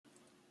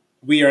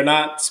We are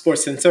not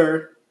Sports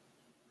Center.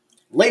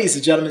 Ladies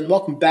and gentlemen,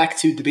 welcome back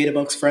to Debate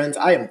Amongst Friends.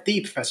 I am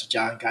the Professor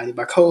John Gotti.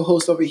 My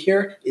co-host over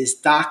here is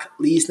Doc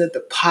Leesner,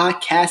 the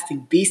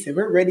podcasting beast, and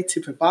we're ready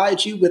to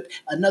provide you with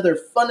another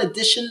fun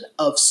edition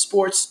of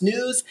sports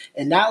news,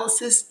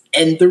 analysis,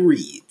 and the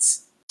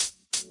reads.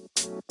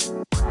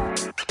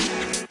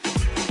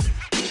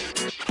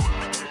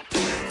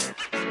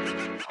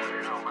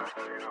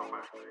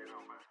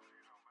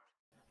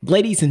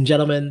 Ladies and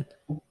gentlemen,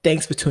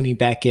 thanks for tuning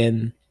back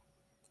in.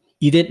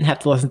 You didn't have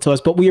to listen to us,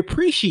 but we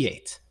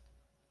appreciate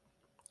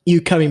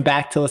you coming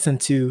back to listen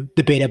to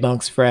Debate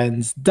Amongst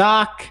Friends.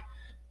 Doc,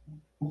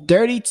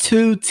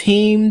 32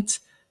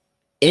 teams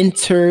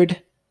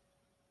entered.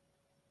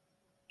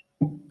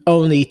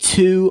 Only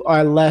 2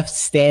 are left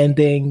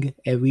standing,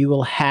 and we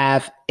will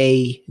have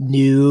a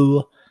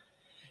new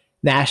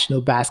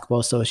National Basketball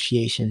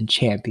Association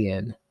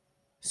champion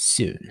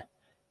soon.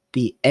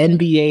 The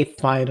NBA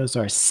Finals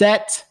are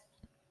set.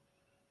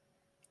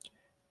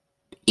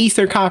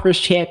 Eastern Conference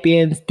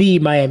champions, the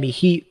Miami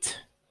Heat.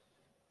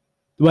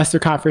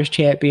 Western Conference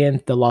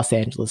champion, the Los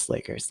Angeles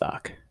Lakers.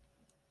 Doc,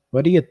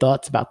 what are your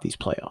thoughts about these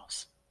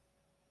playoffs?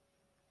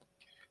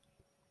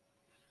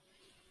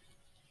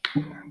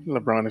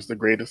 LeBron is the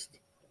greatest.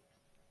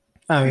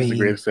 He's the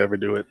greatest to ever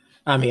do it.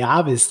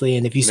 Obviously,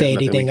 and if you say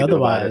anything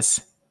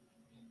otherwise,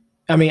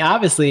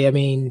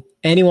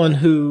 anyone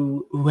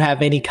who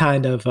have any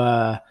kind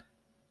of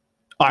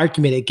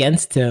argument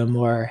against him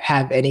or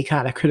have any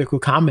kind of critical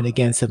comment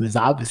against him is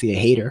obviously a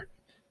hater.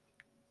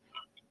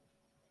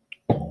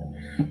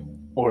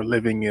 Or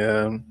living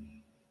in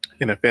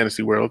a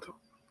fantasy world.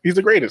 He's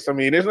the greatest.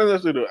 There's nothing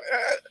else to do.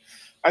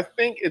 I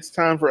think it's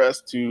time for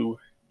us to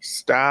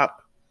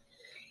stop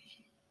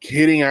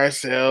kidding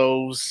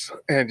ourselves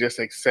and just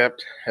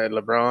accept that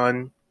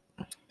LeBron,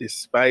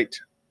 despite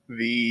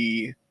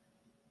the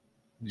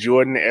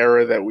Jordan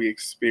era that we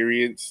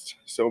experienced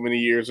so many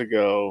years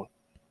ago,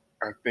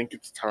 I think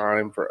it's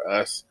time for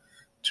us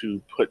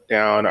to put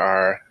down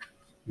our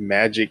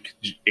magic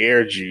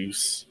air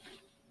juice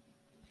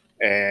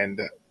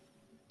and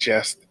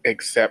just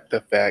accept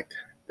the fact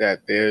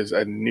that there's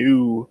a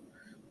new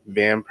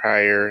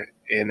vampire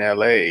in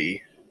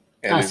LA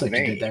and his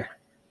name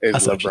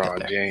is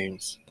LeBron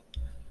James.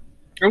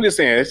 I'm just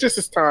saying, it's just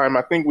his time.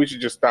 I think we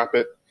should just stop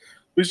it.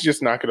 We should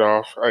just knock it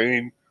off.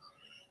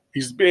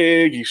 He's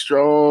big, he's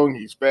strong,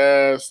 he's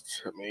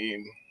fast.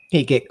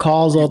 He get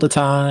calls all the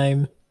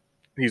time.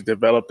 He's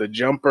developed a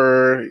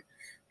jumper.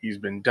 He's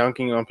been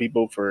dunking on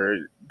people for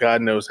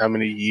God knows how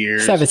many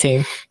years.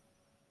 17.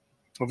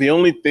 The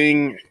only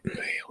thing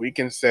we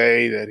can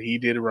say that he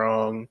did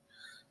wrong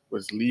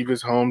was leave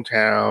his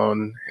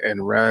hometown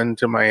and run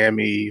to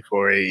Miami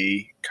for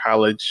a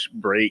college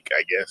break,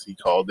 I guess he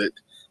called it,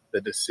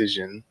 the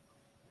decision.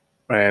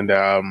 And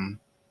I'm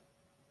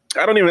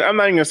not even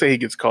going to say he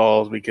gets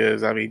calls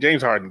because,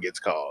 James Harden gets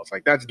calls.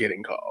 That's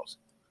getting calls.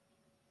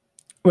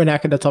 We're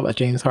not going to talk about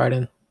James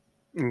Harden.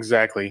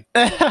 Exactly.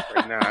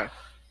 We're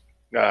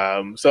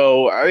not.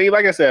 So,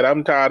 like I said,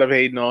 I'm tired of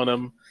hating on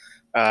him.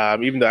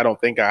 Even though I don't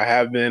think I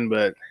have been,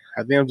 but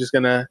I think I'm just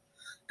going to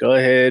go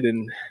ahead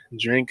and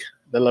drink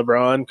the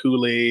LeBron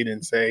Kool-Aid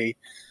and say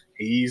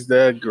he's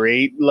the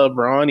great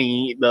LeBron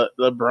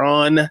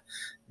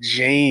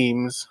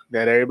James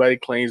that everybody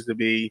claims to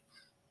be.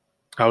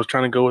 I was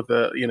trying to go with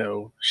the,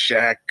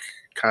 Shaq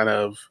kind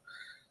of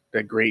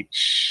the great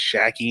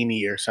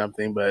Shaqini or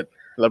something, but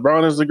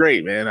LeBron is the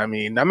great, man. I'm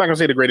not going to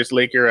say the greatest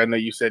Laker. I know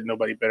you said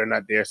nobody better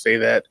not dare say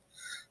that.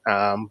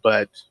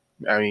 But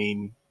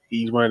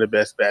he's one of the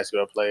best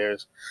basketball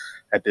players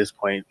at this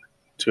point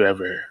to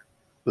ever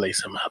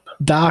lace him up.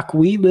 Doc,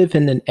 we live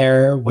in an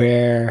era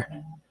where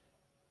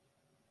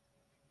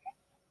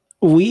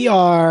we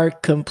are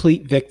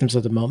complete victims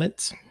of the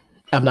moment.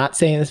 I'm not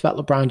saying this about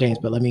LeBron James,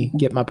 but let me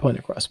get my point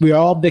across. We are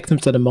all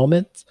victims of the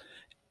moment,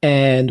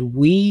 and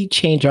we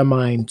change our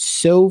mind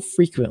so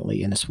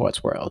frequently in the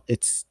sports world.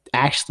 It's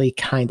actually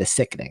kind of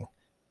sickening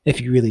if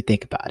you really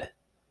think about it.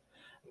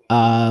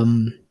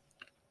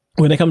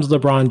 When it comes to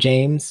LeBron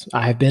James,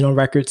 I have been on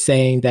record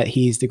saying that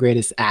he's the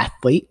greatest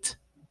athlete.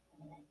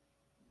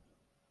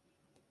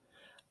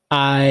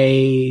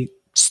 I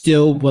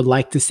still would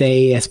like to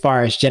say, as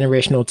far as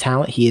generational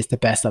talent, he is the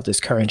best of this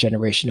current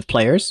generation of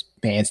players,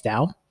 hands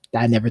down.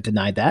 I never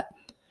denied that.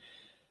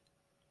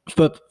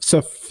 But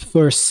so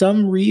for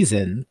some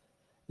reason,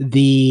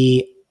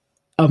 the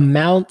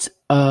amount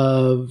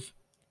of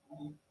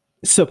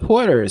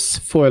supporters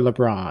for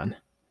LeBron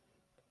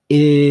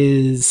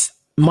is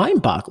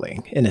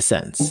mind-boggling in a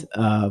sense.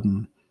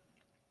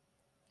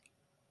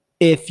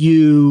 If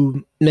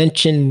you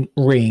mention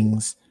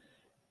rings,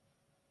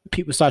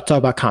 people start talking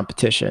about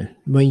competition.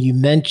 When you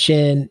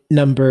mention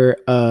number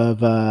of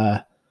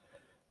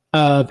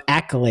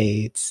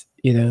accolades,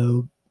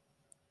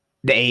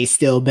 they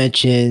still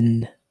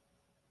mention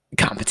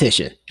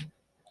competition,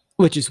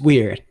 which is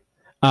weird.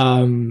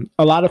 A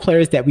lot of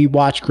players that we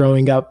watched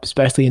growing up,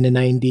 especially in the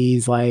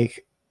 90s,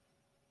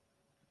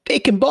 they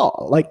can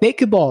ball.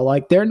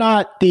 They're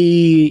not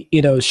the,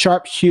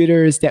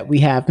 sharpshooters that we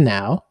have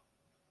now.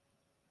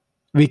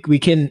 We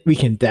can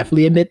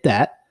definitely admit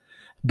that,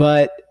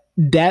 but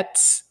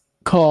that's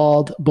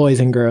called, boys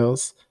and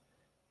girls,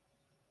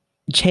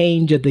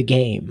 change of the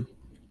game.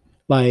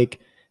 Like,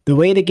 the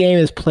way the game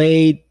is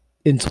played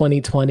in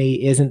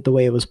 2020 isn't the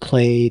way it was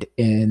played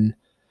in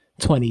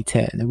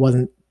 2010. It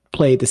wasn't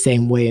played the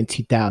same way in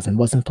 2000. It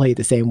wasn't played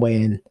the same way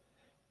in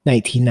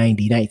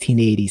 1990,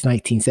 1980s,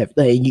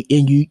 1970s.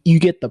 And you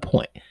get the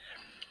point.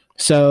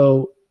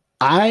 So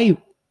I,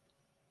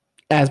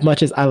 as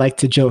much as I like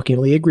to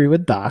jokingly agree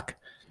with Doc,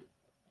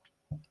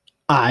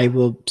 I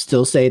will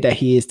still say that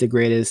he is the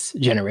greatest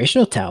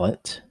generational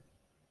talent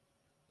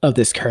of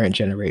this current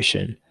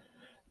generation.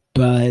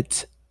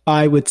 But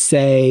I would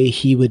say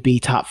he would be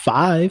top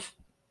five.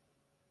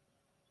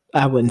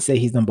 I wouldn't say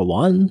he's number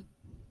one.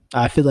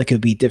 I feel like it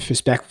would be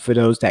disrespectful for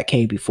those that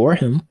came before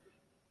him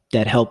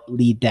that helped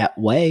lead that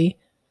way.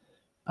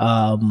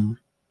 Um,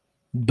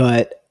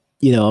 but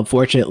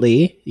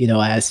unfortunately,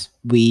 as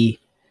we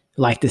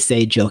like to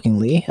say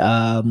jokingly,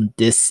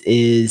 this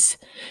is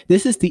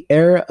the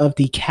era of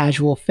the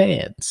casual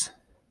fans,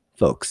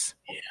 folks.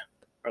 Yeah.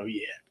 Oh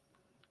yeah.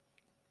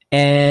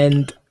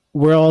 And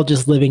we're all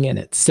just living in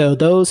it. So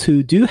those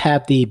who do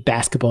have the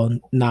basketball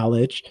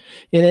knowledge,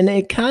 and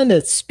it kind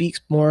of speaks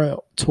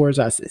more towards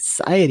our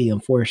society,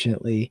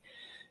 unfortunately,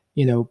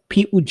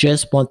 people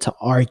just want to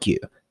argue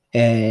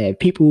and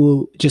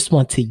people just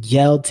want to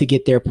yell to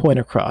get their point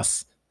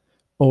across,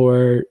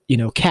 or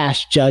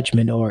cast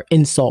judgment or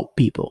insult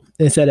people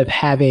instead of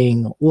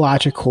having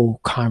logical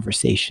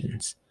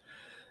conversations.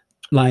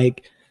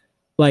 Like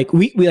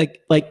we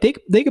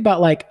think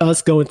about like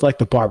us going to like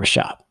the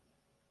barbershop,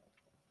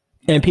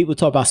 and people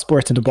talk about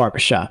sports in the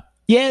barbershop.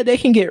 Yeah, they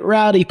can get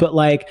rowdy, but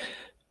like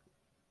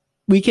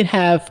we can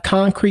have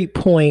concrete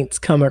points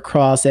come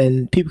across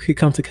and people can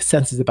come to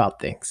consensus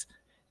about things.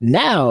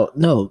 Now,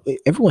 no,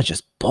 everyone's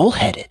just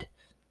bullheaded.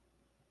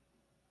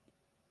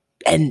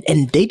 And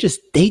they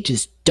just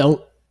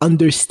don't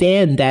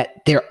understand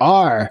that there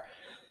are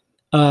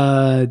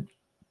uh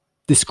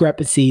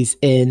discrepancies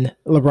in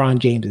LeBron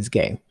James's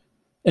game.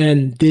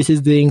 And this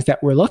is the things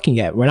that we're looking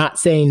at. We're not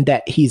saying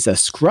that he's a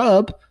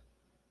scrub.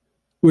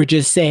 We're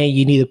just saying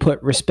you need to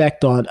put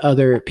respect on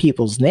other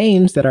people's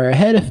names that are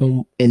ahead of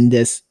him in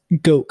this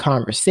GOAT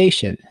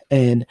conversation.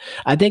 And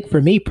I think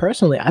for me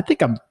personally, I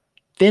think I'm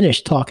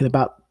finished talking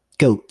about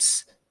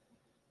GOATs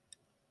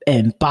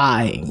and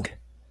buying,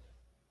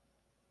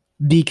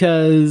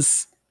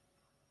 because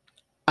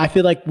I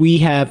feel like we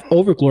have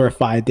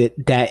overglorified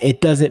it, that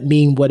it doesn't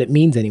mean what it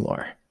means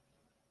anymore.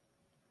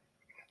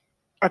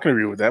 I can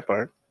agree with that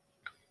part.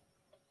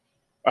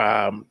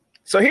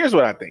 So here's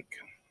what I think.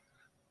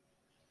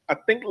 I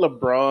think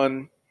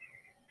LeBron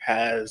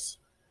has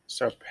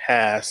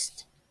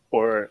surpassed,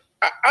 or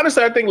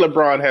honestly, I think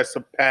LeBron has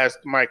surpassed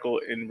Michael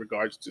in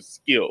regards to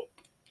skill.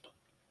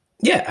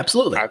 Yeah,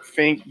 absolutely. I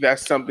think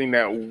that's something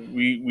that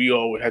we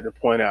all would have to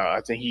point out. I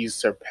think he's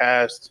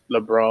surpassed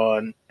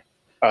LeBron.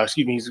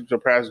 He's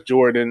surpassed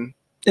Jordan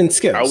in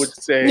skills. I would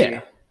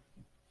say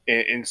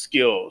in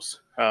skills.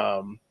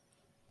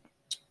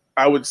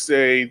 I would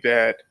say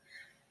that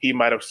he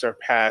might have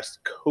surpassed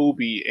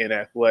Kobe in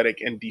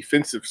athletic and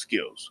defensive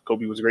skills.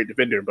 Kobe was a great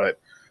defender, but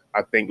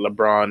I think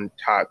LeBron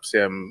tops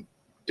him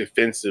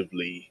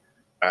defensively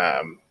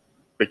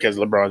because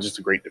LeBron's just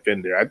a great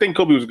defender. I think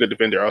Kobe was a good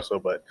defender also,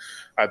 but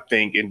I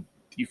think in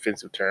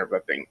defensive terms, I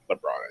think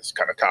LeBron has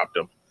kind of topped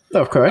him.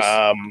 Of course.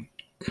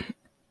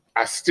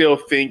 I still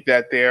think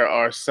that there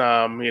are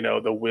some,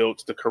 the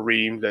Wilts, the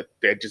Kareem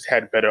that just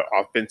had better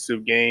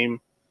offensive game.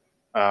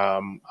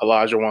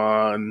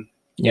 Olajuwon,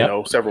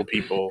 several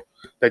people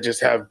that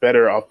just have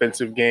better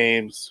offensive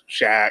games.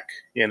 Shaq,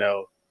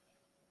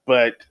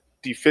 but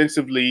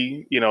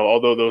defensively,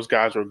 although those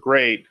guys were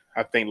great,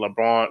 I think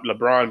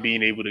LeBron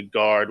being able to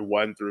guard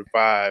 1 through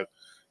 5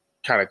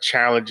 kind of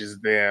challenges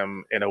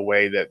them in a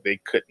way that they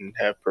couldn't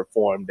have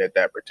performed at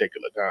that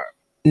particular time.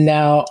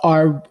 Now,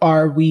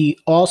 are we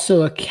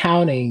also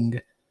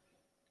accounting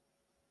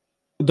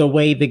the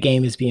way the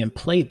game is being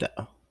played,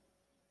 though?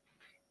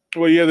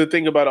 Well, you have to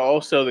think about it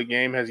also, the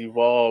game has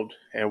evolved,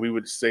 and we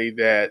would say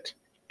that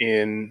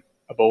in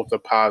both a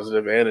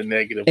positive and a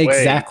negative way.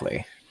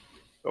 Exactly.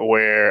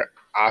 Where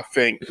I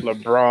think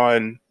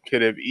LeBron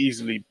could have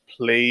easily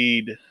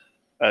played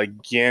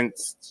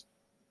against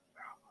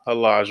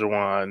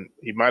Olajuwon.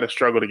 He might have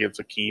struggled against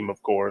Hakeem,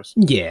 of course.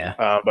 Yeah.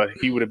 But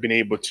he would have been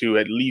able to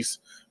at least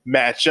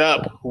match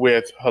up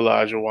with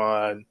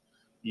Olajuwon,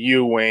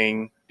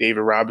 Ewing,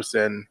 David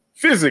Robinson.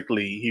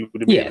 Physically, he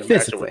would have been able to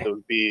match up with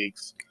those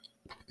bigs.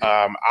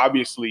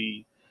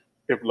 Obviously,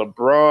 if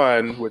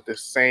LeBron with the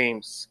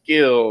same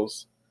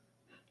skills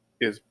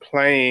is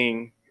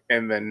playing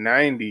in the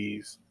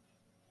 90s,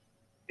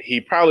 he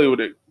probably would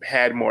have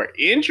had more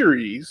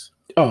injuries.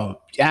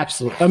 Oh,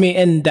 absolutely. I mean,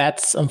 and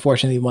that's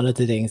unfortunately one of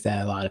the things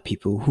that a lot of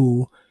people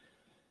who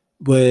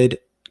would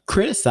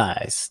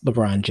criticize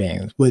LeBron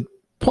James would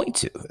point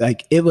to.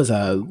 Like, it was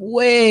a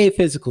way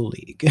physical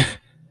league.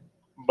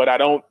 But I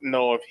don't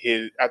know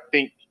if I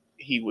think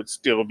he would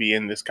still be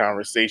in this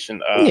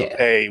conversation of,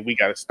 hey, we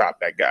got to stop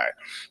that guy.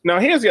 Now,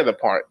 here's the other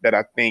part that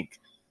I think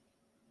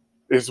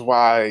is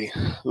why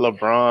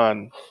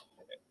LeBron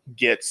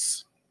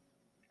gets,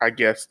 I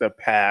guess, the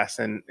pass,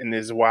 and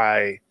is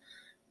why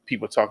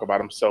people talk about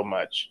him so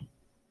much.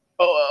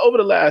 Over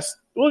the last,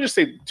 we'll just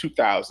say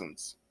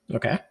 2000s.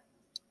 Okay.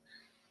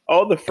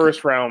 All the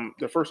first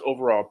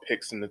overall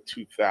picks in the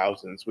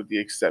 2000s, with the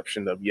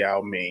exception of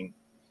Yao Ming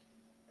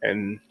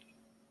and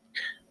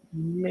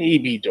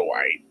maybe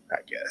Dwight, I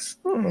guess.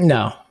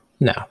 No.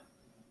 That's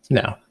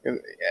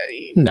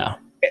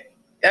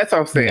what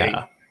I'm saying.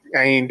 No.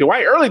 I mean,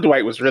 early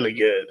Dwight was really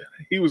good.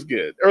 He was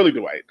good. Early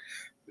Dwight.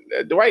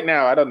 Dwight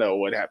now, I don't know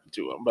what happened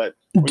to him, but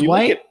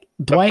Dwight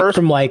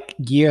from like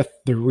year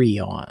 3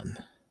 on.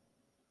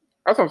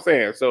 That's what I'm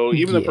saying. So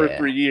even the first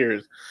 3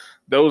 years,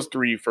 those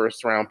 3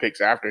 first round picks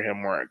after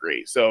him weren't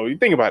great. So you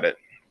think about it.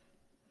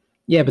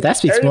 Yeah, but that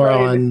speaks more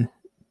on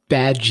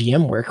bad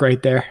GM work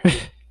right there.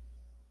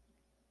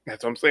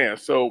 That's what I'm saying.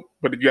 So,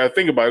 but you got to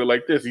think about it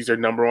like this. These are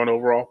number 1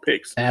 overall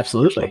picks.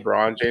 Absolutely.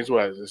 LeBron James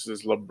was. This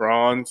is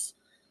LeBron's.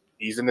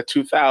 He's in the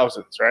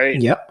 2000s, right?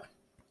 Yep.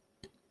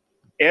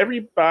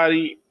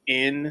 Everybody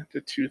in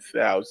the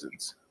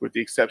 2000s, with the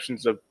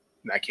exceptions of,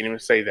 I can't even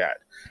say that.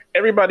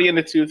 Everybody in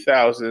the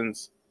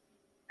 2000s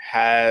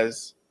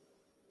has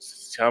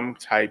some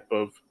type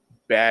of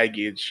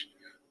baggage,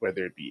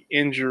 whether it be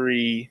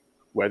injury,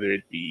 whether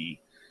it be,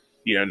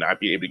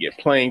 not being able to get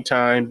playing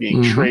time,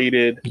 being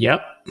traded.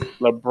 Yep.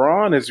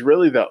 LeBron is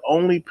really the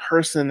only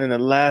person in the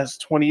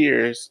last 20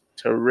 years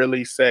to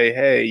really say,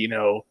 hey,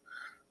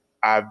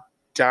 I've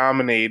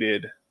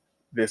dominated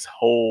this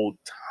whole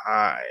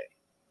time.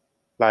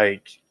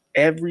 Like,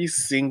 every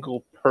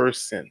single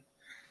person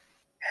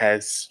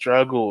has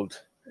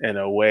struggled in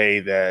a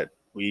way that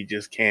we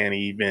just can't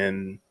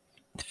even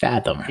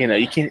fathom.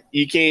 You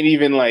can't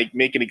even like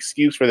make an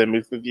excuse for them,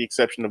 with the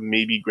exception of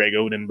maybe Greg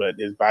Oden, but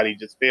his body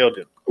just failed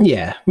him.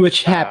 Yeah,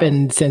 which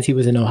happened since he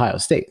was in Ohio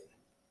State.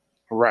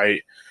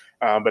 Right.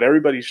 But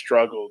everybody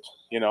struggled,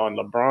 and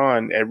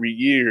LeBron, every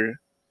year,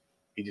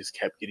 he just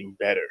kept getting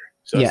better.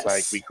 So It's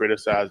like we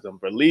criticized him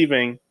for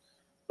leaving,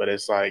 but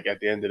it's like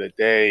at the end of the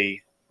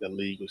day, the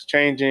league was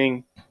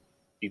changing.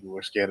 People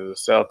were scared of the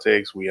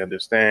Celtics. We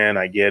understand.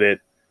 I get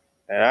it.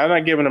 And I'm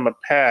not giving him a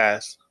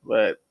pass,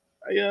 but,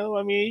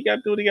 you got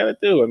to do what you got to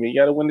do. You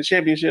got to win the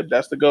championship.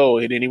 That's the goal.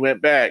 And then he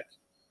went back,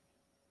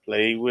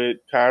 played with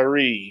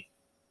Kyrie.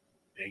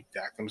 They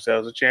got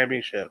themselves a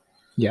championship.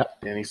 Yep.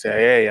 And he said,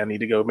 hey, I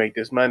need to go make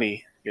this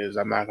money because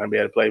I'm not going to be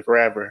able to play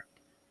forever.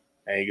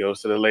 And he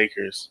goes to the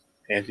Lakers.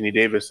 Anthony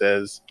Davis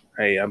says,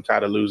 hey, I'm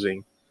tired of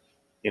losing.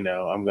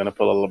 I'm going to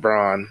pull a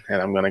LeBron and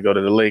I'm going to go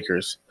to the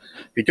Lakers.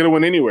 He could have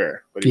went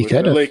anywhere, but he went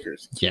to the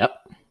Lakers. Yep.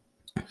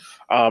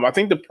 I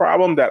think the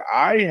problem that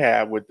I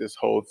have with this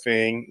whole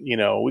thing,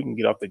 we can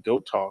get off the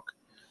GOAT talk.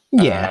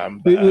 Yeah.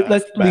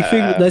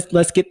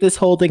 Let's get this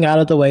whole thing out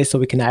of the way so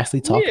we can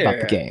actually talk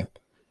about the game.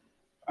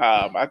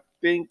 I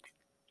think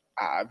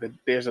that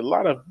there's a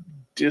lot of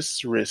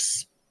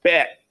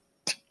disrespect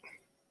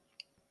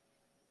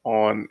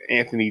on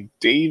Anthony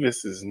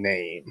Davis's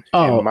name.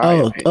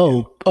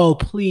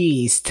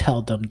 Please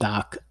tell them,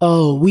 Doc.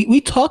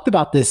 We talked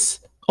about this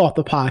off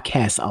the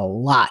podcast a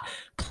lot.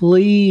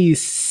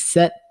 Please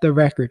set the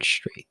record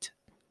straight.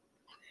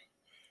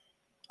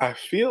 I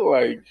feel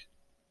like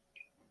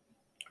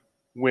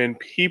when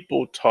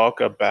people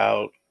talk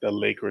about the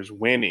Lakers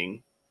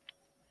winning,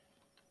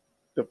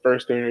 the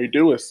first thing they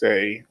do is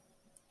say,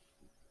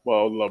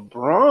 well,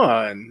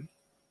 LeBron, ...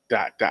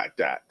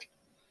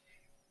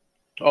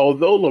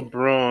 Although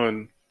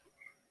LeBron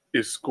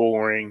is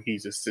scoring,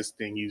 he's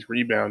assisting, he's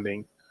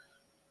rebounding,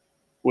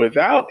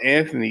 without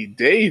Anthony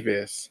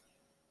Davis,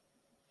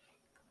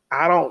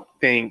 I don't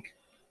think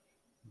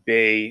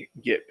they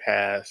get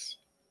past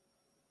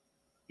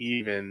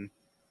even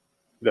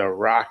the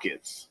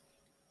Rockets.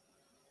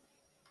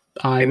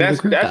 And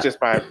that's just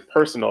my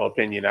personal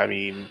opinion. I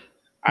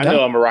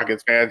know I'm a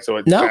Rockets fan, so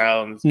it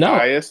sounds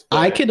biased.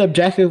 I can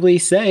objectively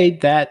say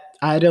that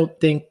I don't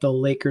think the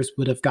Lakers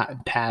would have gotten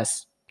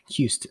past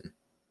Houston.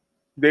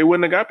 They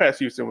wouldn't have got past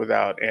Houston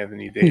without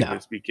Anthony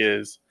Davis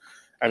because,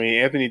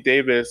 Anthony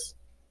Davis,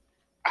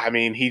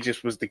 he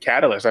just was the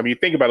catalyst.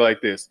 Think about it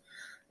like this.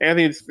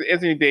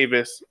 Anthony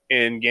Davis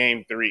in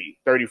game 3,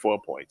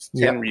 34 points,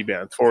 10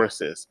 rebounds, 4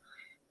 assists.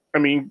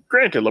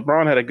 Granted,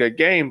 LeBron had a good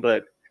game,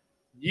 but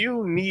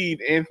you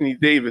need Anthony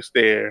Davis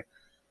there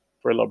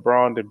for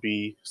LeBron to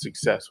be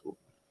successful.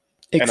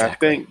 Exactly. And I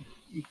think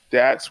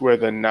that's where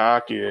the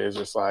knock is.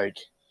 It's like,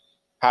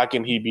 how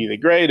can he be the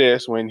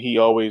greatest when he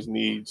always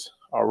needs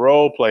a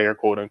role player,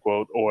 quote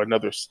unquote, or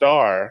another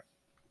star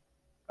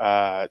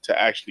to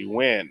actually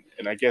win?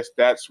 And I guess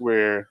that's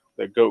where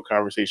the GOAT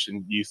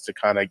conversation used to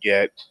kind of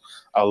get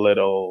a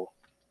little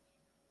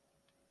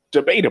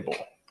debatable.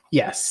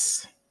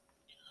 Yes.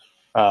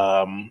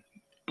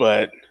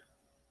 But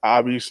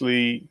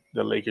obviously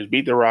the Lakers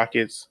beat the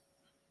Rockets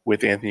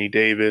with Anthony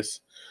Davis.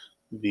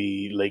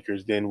 The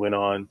Lakers then went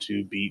on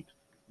to beat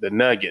the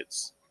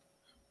Nuggets,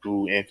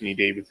 who Anthony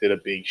Davis hit a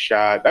big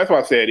shot. That's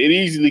why I said it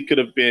easily could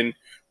have been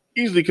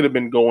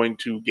going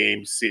to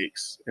game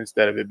 6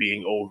 instead of it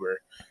being over.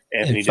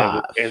 Anthony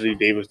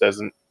Davis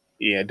doesn't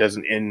Yeah, it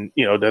doesn't end.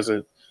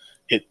 Doesn't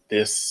hit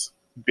this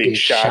big Big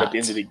shot at shot. the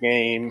end of the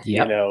game.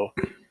 Yep.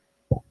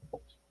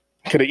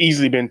 Could have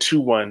easily been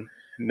 2-1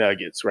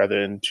 Nuggets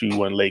rather than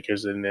 2-1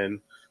 Lakers, and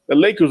then the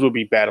Lakers will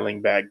be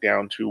battling back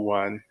down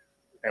 2-1,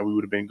 and we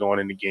would have been going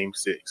into Game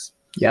 6.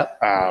 Yep.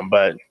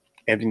 But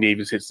Anthony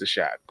Davis hits the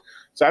shot.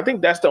 So I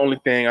think that's the only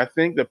thing. I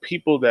think the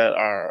people that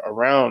are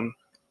around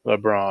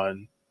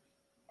LeBron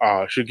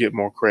should get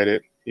more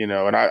credit,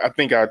 and I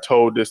think I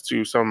told this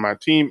to some of my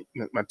team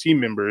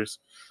members.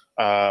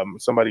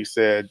 Somebody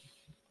said,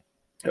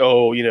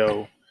 "Oh,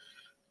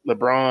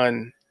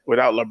 LeBron,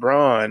 without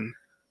LeBron,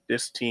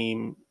 this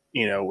team,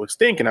 would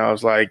stink." And I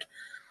was like,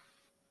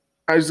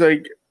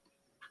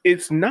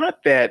 it's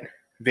not that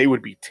they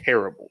would be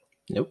terrible.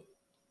 Nope.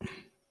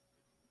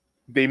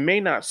 They may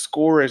not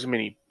score as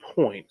many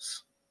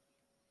points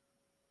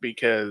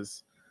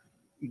because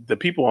the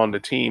people on the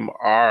team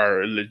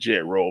are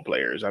legit role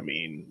players. I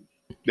mean,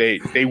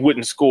 they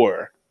wouldn't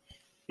score.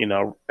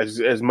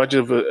 As much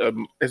of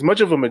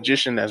a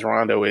magician as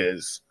Rondo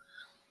is,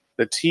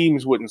 the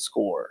teams wouldn't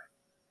score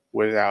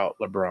without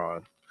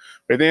LeBron.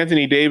 With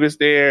Anthony Davis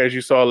there, as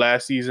you saw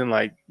last season,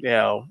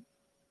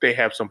 they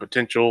have some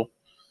potential,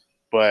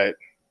 but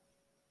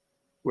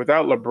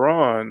without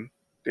LeBron,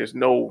 there's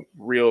no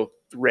real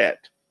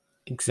threat.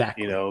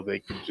 Exactly. They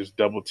can just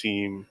double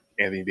team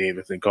Anthony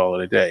Davis and call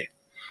it a day.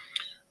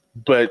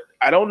 But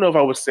I don't know if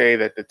I would say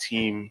that the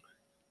team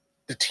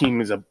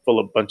is full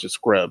of bunch of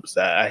scrubs.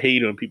 I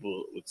hate when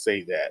people would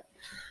say that.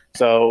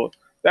 So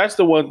that's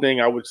the one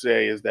thing I would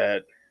say is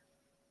that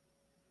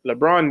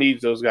LeBron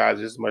needs those guys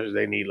as much as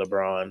they need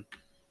LeBron.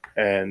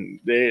 And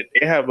they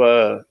have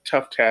a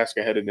tough task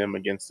ahead of them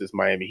against this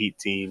Miami Heat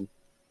team,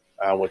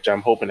 which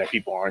I'm hoping that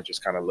people aren't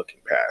just kind of looking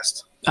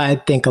past. I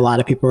think a lot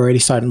of people are already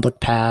starting to look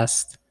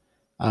past.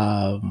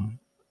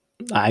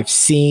 I've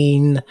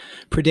seen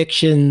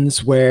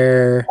predictions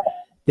where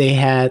they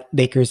had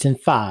Lakers in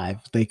 5,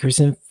 Lakers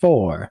in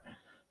 4.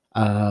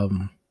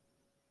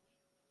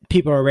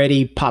 People are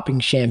already popping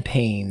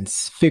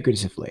champagnes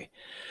figuratively.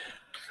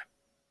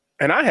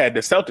 And I had the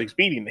Celtics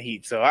beating the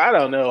Heat, so I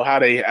don't know how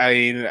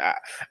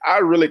I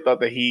really thought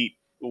the Heat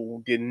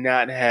did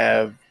not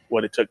have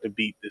what it took to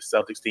beat the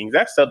Celtics team.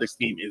 That Celtics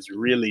team is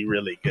really,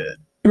 really good.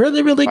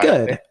 Really, really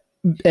good.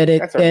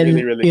 That's a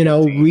really, really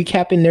good team.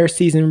 Recapping their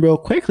season real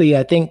quickly,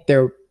 I think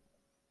they're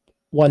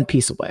one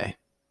piece away.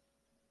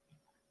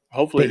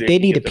 Hopefully they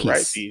need a piece. The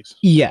right piece.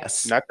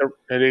 Yes. Not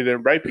the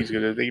right piece,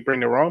 because if they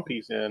bring the wrong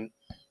piece in,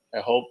 I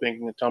hope they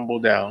can tumble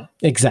down.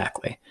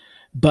 Exactly.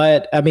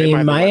 But I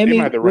mean, Miami,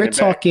 we're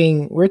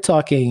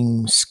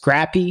talking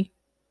scrappy,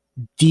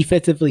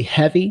 defensively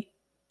heavy.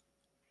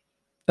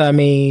 I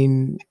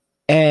mean,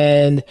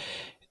 and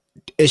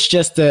it's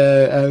just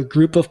a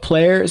group of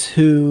players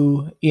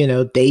who,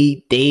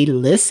 they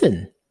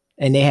listen,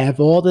 and they have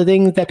all the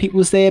things that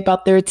people say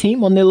about their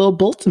team on their little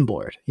bulletin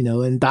board,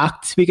 and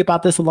Doc speak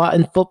about this a lot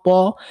in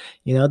football.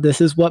 This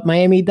is what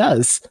Miami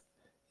does.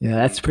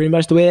 That's pretty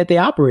much the way that they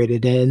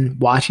operated, and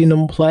watching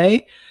them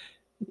play,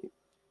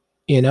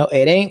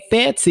 it ain't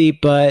fancy,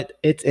 but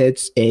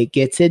it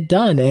gets it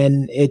done.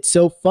 And it's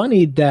so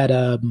funny that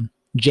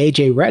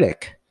JJ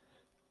Redick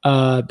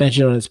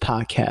mentioned on his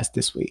podcast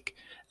this week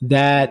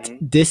that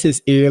this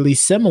is eerily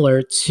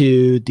similar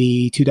to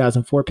the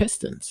 2004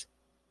 Pistons.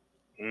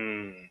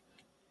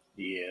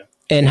 Yeah.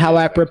 And how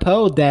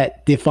apropos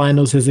that the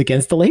finals is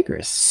against the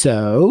Lakers.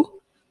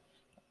 So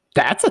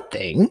that's a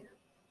thing.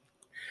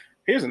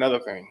 Here's another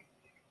thing.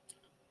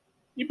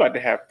 You about to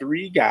have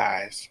 3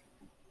 guys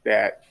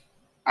that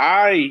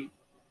I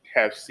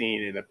have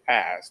seen in the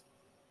past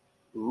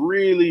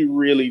really,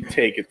 really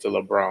take it to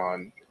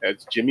LeBron.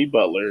 That's Jimmy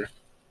Butler,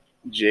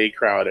 Jay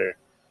Crowder,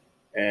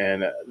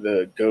 and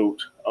the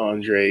GOAT,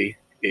 Andre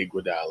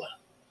Iguodala.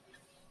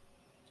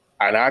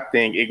 And I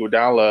think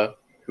Iguodala,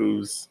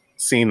 who's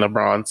seen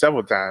LeBron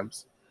several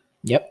times,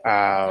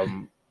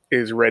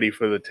 is ready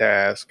for the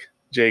task.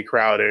 Jay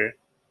Crowder,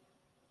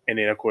 and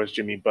then, of course,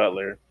 Jimmy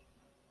Butler,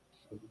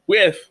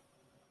 with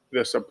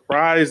the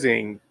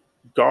surprising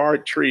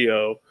guard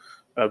trio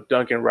of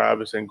Duncan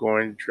Robinson,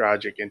 Goran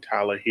Dragic, and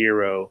Tyler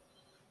Hero.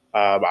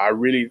 I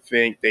really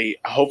think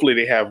hopefully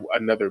they have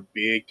another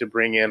big to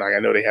bring in. I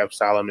know they have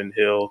Solomon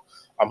Hill.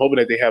 I'm hoping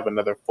that they have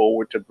another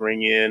forward to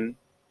bring in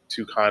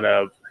to kind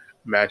of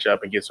match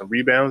up and get some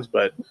rebounds.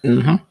 But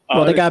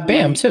well, they got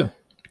Bam too.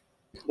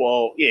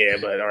 Well, yeah,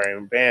 but all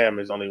right, Bam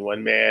is only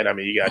one man. I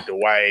mean, you got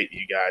Dwight,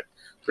 you got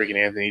freaking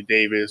Anthony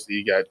Davis,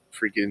 you got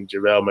freaking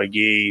JaVale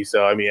McGee.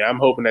 So, I mean, I'm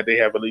hoping that they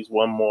have at least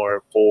one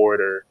more forward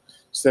or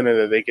center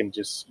that they can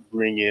just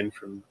bring in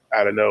from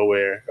out of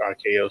nowhere,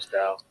 RKO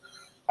style,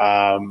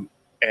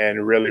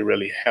 and really,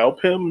 really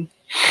help him.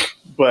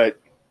 But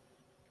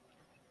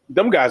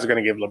them guys are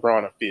going to give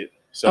LeBron a fit.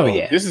 So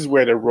This is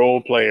where the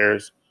role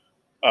players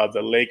of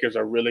the Lakers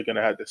are really going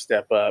to have to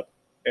step up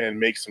and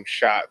make some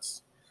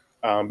shots,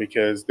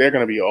 because they're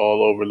going to be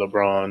all over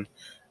LeBron.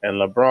 And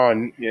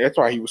LeBron, that's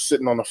why he was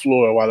sitting on the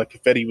floor while the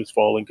confetti was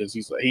falling, because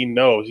he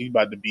knows he's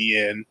about to be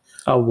in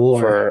a war.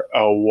 For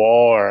a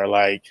war.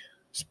 Like,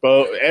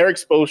 Eric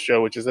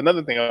Spoelstra, which is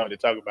another thing I wanted to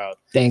talk about.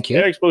 Thank you.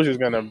 Eric Spoelstra is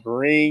going to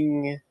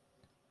bring.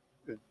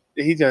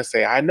 He's going to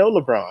say, "I know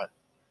LeBron,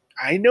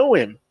 I know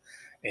him,"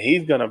 and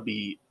he's going to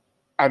be.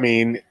 I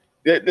mean,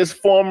 this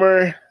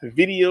former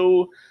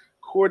video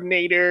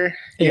coordinator.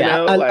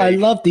 I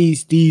love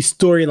these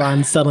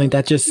storylines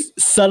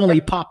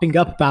suddenly popping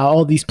up about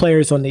all these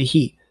players on the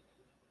Heat.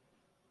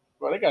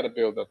 Well, they got to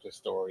build up the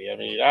story. I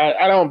mean,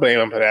 I don't blame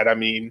them for that. I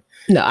mean,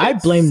 no, I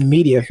blame the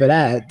media for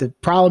that. The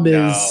problem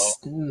is,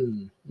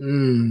 I'm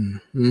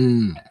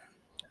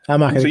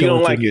not going to go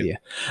into the media.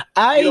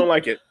 You don't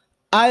like it.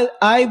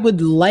 I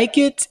would like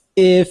it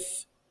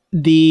if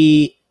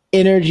the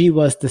energy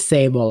was the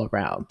same all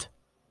around.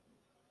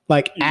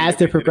 Like as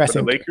they're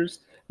progressing. The Lakers?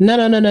 No.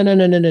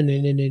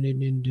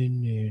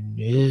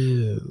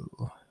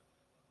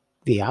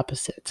 The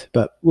opposite,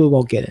 but we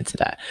won't get into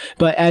that.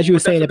 But as you were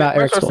saying about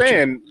Eric Spoelstra,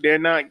 saying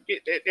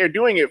they're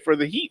doing it for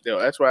the Heat though.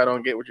 That's why I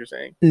don't get what you're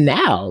saying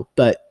now.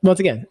 But once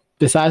again,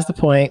 besides the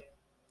point,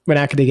 we're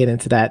not going to get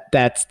into that.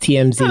 That's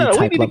TMZ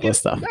type level of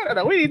stuff.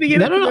 No. We need to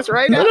get into this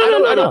right now.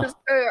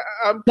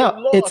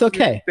 No, it's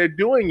okay. They're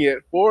doing it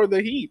for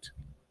the Heat.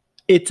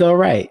 It's all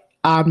right.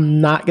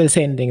 I'm not going to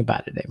say anything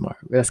about it anymore.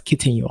 Let's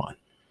continue on.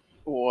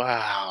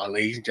 Wow,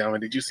 ladies and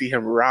gentlemen, did you see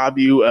him rob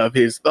you of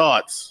his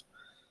thoughts?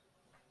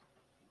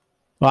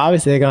 Well,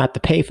 obviously, they're going to have to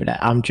pay for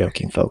that. I'm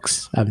joking,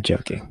 folks. I'm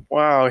joking.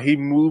 Wow, he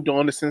moved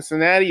on to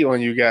Cincinnati on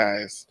you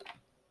guys.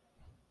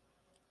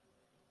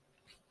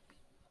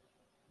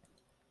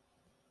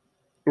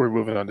 We're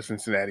moving on to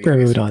Cincinnati.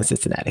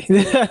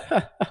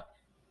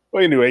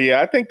 Well, anyway,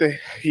 yeah, I think the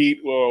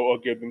Heat will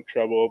give them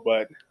trouble,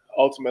 but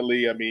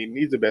ultimately, I mean,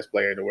 he's the best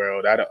player in the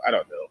world. I don't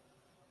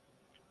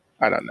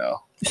know.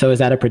 So is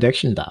that a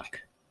prediction, Doc?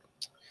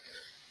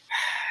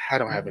 I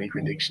don't have any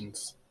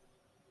predictions.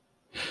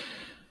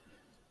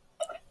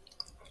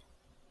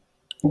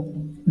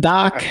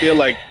 Doc, I feel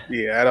like,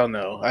 I don't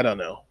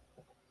know.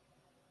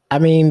 I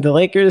mean, the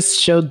Lakers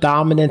showed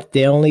dominance.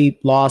 They only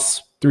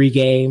lost 3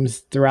 games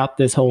throughout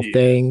this whole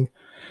thing.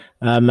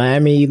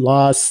 Miami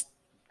lost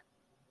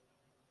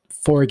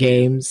 4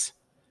 games.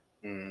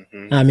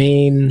 Mm-hmm. I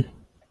mean,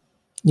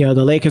 the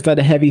Lakers are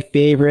the heavy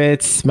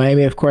favorites.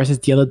 Miami, of course, is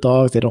the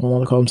underdogs. They don't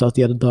want to call themselves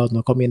the underdogs.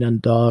 Don't call me an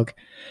underdog.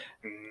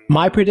 Mm-hmm.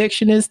 My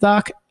prediction is,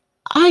 Doc,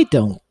 I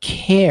don't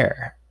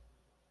care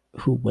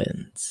who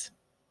wins.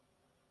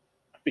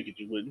 I figured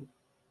you wouldn't.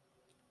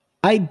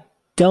 I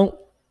don't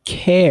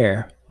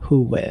care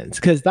who wins.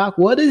 Because, Doc,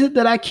 what is it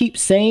that I keep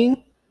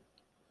saying?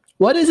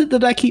 What is it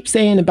that I keep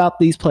saying about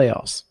these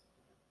playoffs?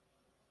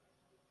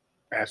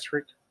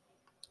 Asterisk?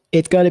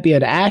 It's going to be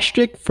an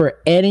asterisk for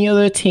any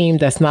other team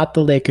that's not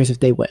the Lakers if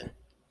they win.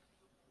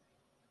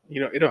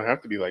 It don't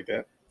have to be like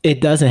that.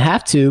 It doesn't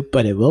have to,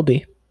 but it will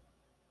be.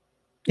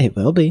 It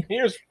will be.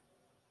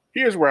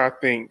 Here's where I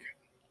think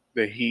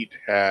the Heat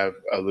have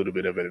a little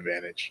bit of an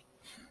advantage.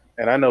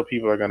 And I know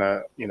people are going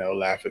to,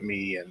 laugh at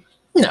me and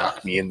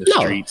mock me in the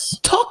streets.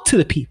 Talk to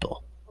the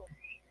people.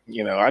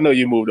 I know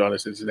you moved on to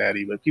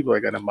Cincinnati, but people are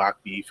going to mock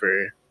me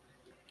for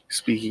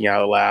speaking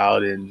out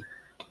loud and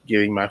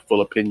giving my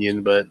full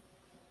opinion. But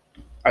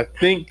I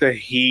think the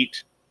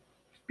Heat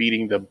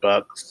beating the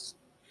Bucks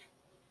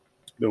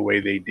the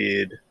way they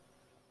did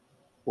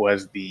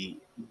was the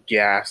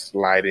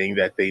gaslighting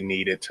that they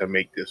needed to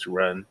make this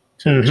run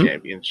to the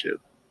championship.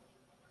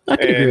 I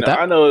can agree with that.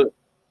 I know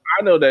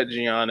that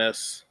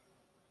Giannis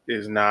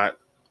is not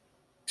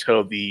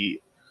to the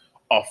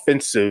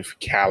offensive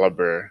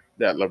caliber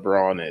that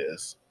LeBron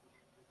is,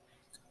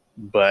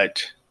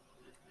 but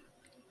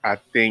I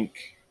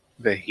think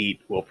the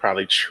Heat will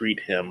probably treat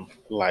him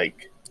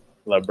like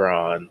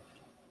LeBron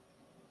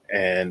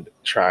and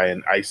try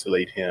and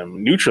isolate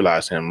him,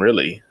 neutralize him,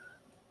 really.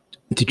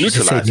 Did you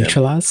just say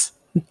neutralize?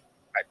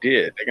 I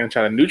did. They're going to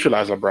try to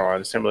neutralize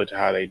LeBron, similar to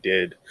how they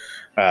did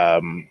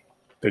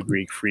the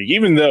Greek Freak.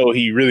 Even though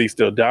he really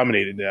still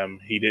dominated them,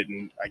 he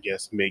didn't, I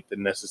guess, make the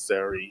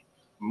necessary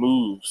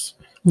moves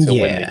to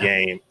win the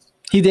game.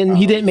 He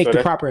didn't make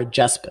the proper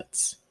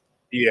adjustments.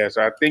 Yeah,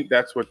 so I think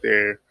that's what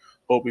they're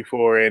hoping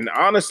for. And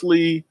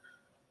honestly,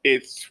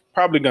 it's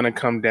probably going to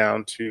come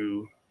down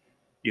to,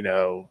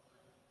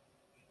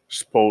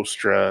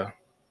 Spoelstra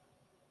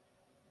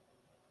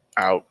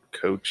out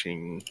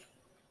coaching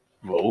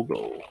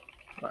Vogel,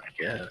 I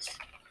guess.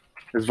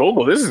 This is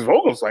Vogel's this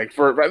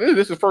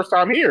is first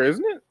time here,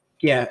 isn't it?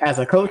 Yeah, as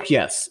a coach,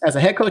 yes. As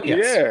a head coach,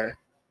 yes.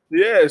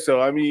 Yeah.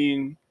 So I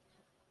mean,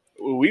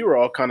 we were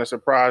all kind of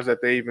surprised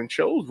that they even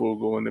chose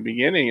Vogel in the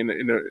beginning,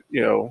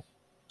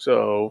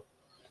 So,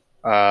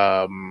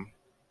 once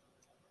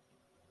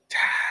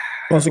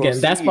again,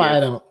 that's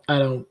why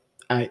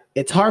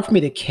it's hard for me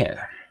to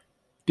care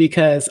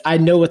because I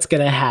know what's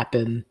going to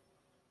happen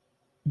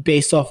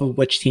based off of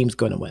which team's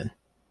going to win.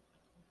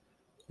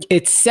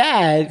 It's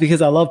sad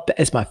because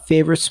it's my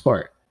favorite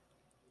sport,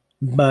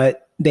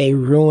 but they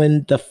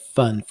ruined the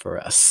fun for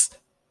us.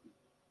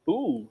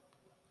 Ooh.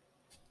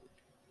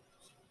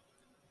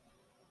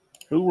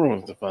 Who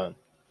ruins the fun?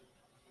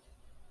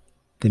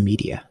 The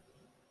media.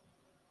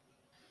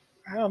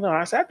 I don't know.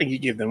 I think you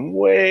give them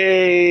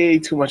way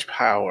too much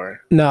power.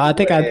 No, I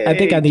think I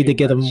need to Way get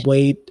too them much.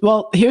 way.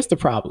 Well, here's the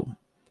problem.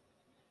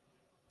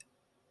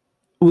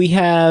 We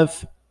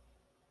have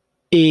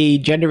a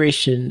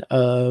generation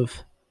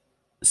of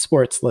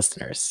sports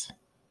listeners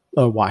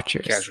or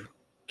watchers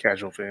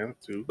Casual fans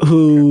too. Casual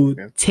who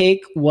fans.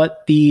 take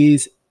what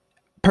these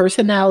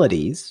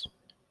personalities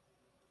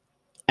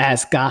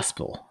as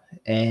gospel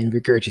and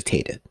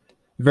regurgitate it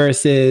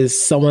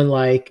versus someone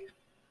like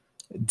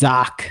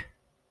Doc,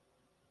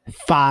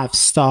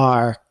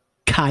 5-star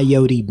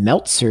Coyote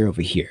Meltzer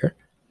over here,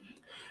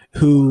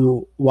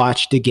 who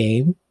watched the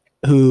game,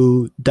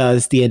 who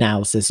does the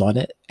analysis on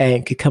it,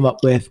 and could come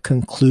up with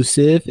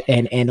conclusive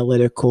and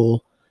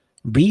analytical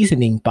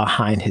reasoning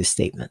behind his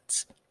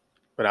statements.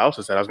 But I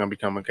also said I was going to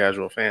become a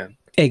casual fan.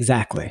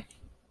 Exactly.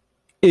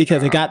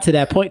 Because it got to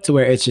that point to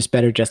where it's just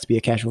better just to be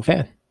a casual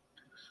fan.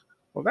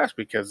 Well, that's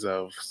because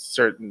of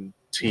certain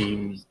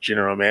teams,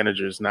 general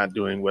managers not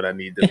doing what I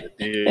need them to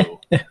do.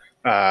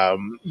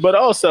 But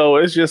also,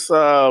 it's just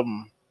like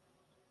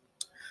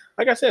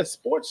I said,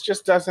 sports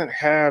just doesn't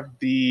have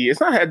the. It's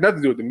not had nothing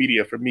to do with the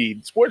media for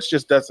me. Sports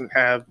just doesn't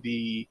have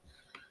the,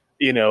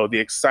 the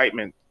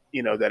excitement,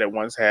 that it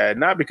once had.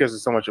 Not because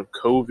of so much of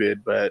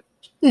COVID, but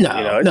it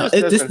just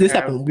doesn't this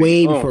have happened the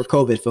way oomph. before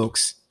COVID,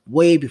 folks.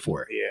 Way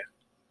before. Yeah,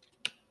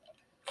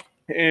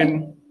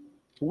 and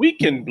we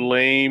can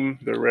blame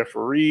the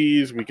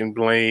referees. We can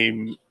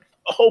blame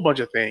a whole bunch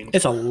of things.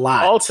 It's a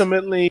lot.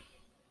 Ultimately,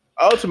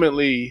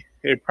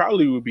 it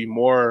probably would be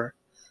more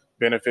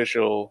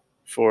beneficial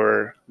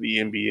for the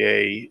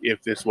NBA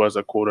if this was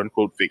a quote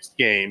unquote fixed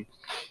game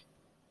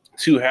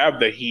to have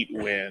the Heat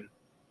win,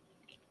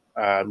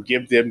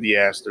 give them the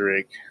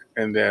asterisk,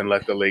 and then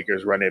let the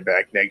Lakers run it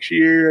back next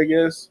year, I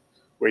guess,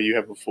 where you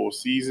have a full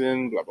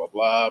season, blah, blah,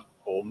 blah,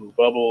 whole new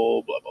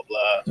bubble, blah, blah,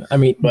 blah. I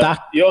mean, But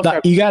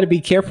Doc, you got to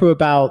be careful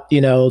about,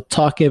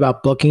 talking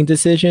about booking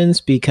decisions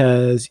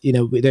because,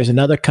 there's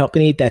another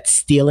company that's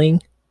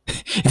stealing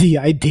the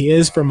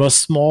ideas from a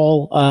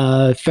small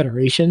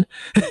federation.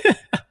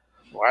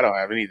 Well, I don't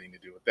have anything to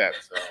do with that,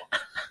 so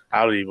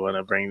I don't even want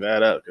to bring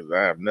that up because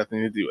I have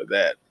nothing to do with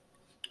that.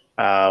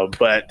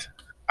 But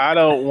I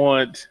don't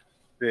want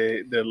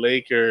the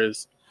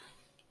Lakers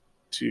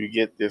to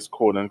get this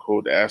quote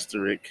unquote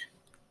asterisk,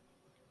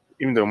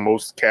 even though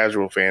most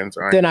casual fans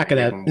aren't. They're not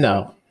gonna.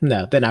 No,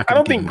 they're not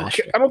gonna.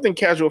 I don't think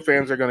casual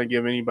fans are gonna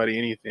give anybody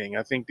anything.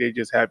 I think they're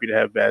just happy to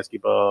have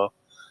basketball,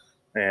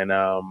 and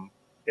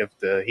if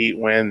the Heat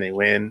win, they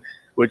win,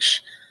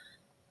 which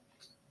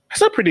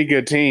it's a pretty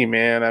good team,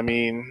 man. I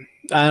mean,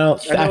 I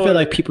feel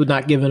like people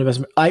not giving them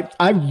as.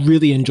 I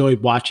really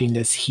enjoyed watching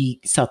this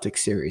Heat Celtics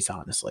series,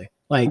 honestly.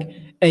 Like,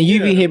 and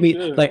you hear me,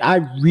 like,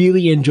 I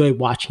really enjoyed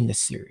watching this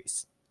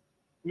series.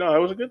 No, it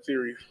was a good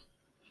series.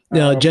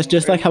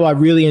 Just like how I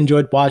really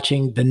enjoyed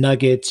watching the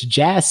Nuggets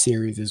Jazz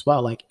series as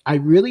well. Like, I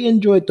really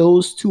enjoyed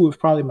those two. Of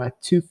probably my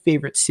two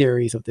favorite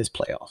series of this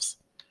playoffs.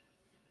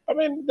 I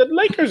mean, the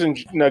Lakers and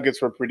Nuggets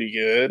were pretty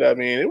good. I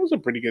mean, it was a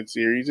pretty good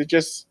series. It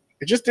just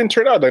didn't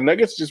turn out. The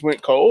Nuggets just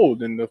went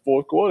cold in the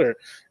fourth quarter.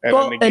 And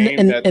well,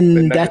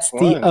 and that's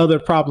the other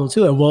problem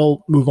too. And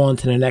we'll move on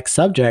to the next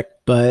subject.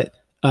 But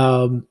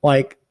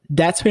like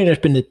that's pretty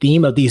much been the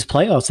theme of these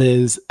playoffs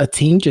is a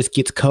team just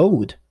gets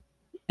cold,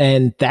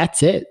 and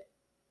that's it.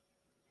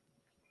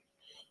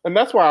 And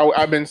that's why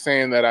I've been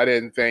saying that I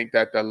didn't think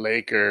that the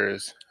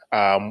Lakers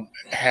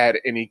had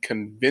any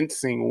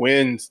convincing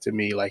wins to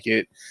me. Like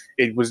it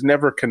was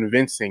never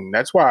convincing.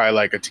 That's why I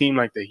like a team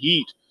like the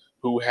Heat,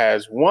 who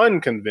has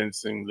won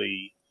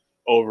convincingly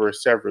over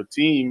several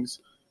teams.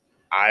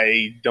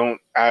 I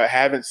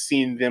haven't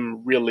seen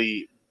them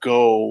really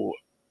go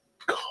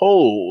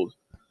cold.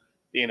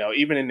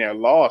 Even in their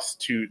losses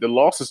to the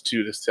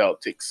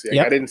Celtics,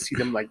 I didn't see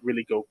them like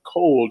really go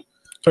cold,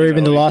 or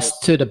even the loss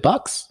to the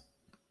Bucks.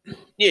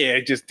 Yeah,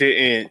 it just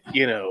didn't.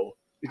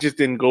 It just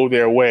didn't go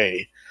their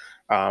way.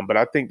 But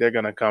I think they're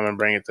gonna come and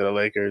bring it to the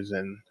Lakers,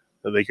 and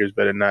the Lakers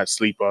better not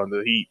sleep on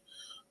the Heat,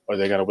 or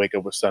they're gonna wake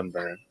up with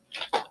sunburn.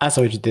 I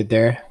saw what you did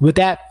there. With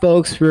that,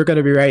 folks, we're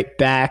gonna be right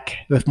back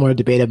with more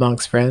debate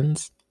amongst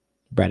friends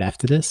right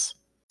after this.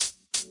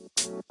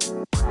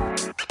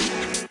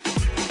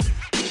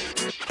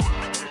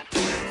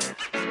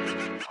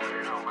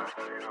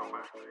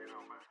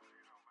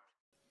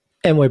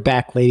 And we're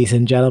back, ladies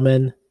and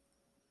gentlemen.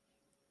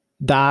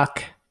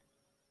 Doc,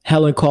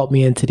 Helen called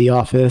me into the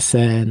office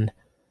and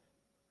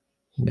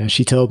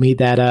she told me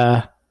that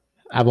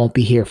I won't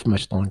be here for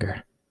much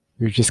longer.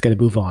 We're just going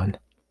to move on.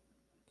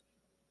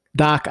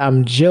 Doc,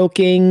 I'm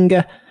joking.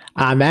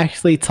 I'm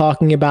actually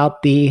talking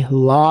about the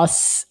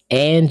Los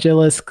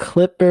Angeles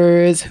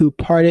Clippers who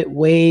parted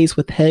ways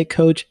with head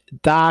coach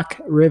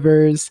Doc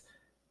Rivers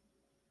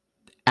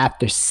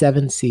after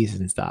 7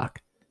 seasons,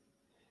 Doc.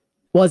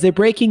 Was it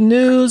breaking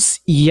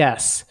news?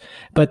 Yes.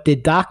 But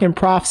did Doc and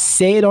Prof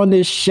say it on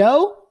this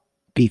show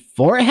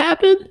before it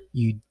happened?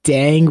 You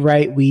dang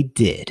right we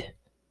did.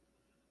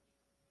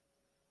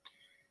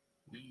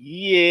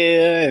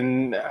 Yeah,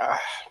 and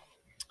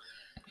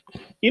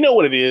you know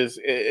what it is?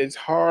 It's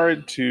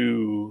hard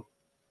to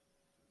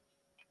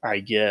I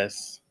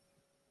guess,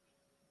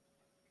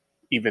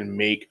 even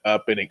make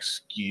up an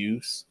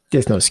excuse.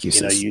 There's no You know,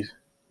 excuses.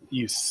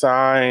 you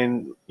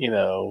sign,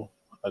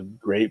 a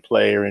great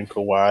player in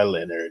Kawhi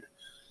Leonard,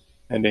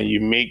 and then you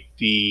make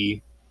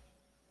the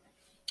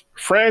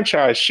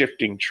franchise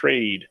shifting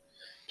trade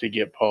to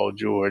get Paul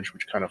George,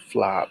 which kind of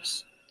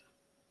flops.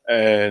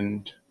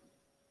 And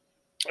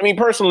I mean,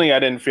 personally, I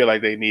didn't feel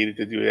like they needed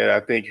to do that. I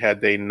think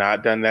had they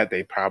not done that,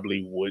 they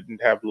probably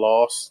wouldn't have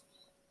lost,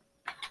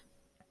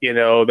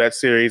 that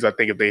series. I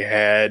think if they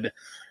had,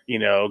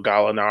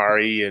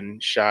 Gallinari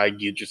and Shai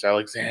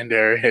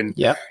Gilgeous-Alexander and,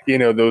 Yep.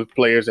 Those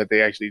players that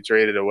they actually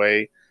traded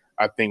away,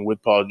 I think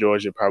with Paul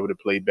George, it probably would have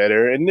played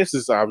better. And this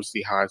is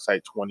obviously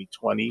hindsight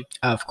 2020.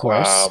 Of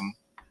course.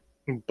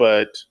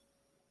 But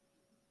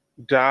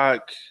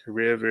Doc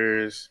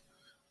Rivers,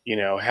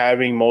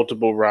 having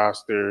multiple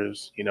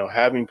rosters,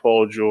 having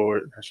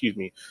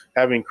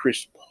having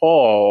Chris Paul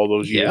all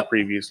those years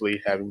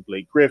previously, having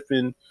Blake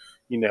Griffin,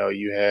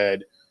 you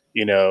had,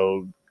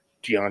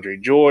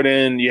 DeAndre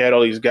Jordan, you had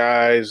all these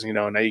guys,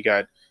 now you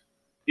got,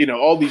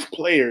 all these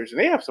players, and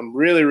they have some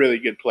really, really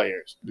good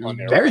players on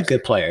there. Very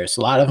good players.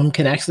 A lot of them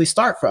can actually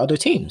start for other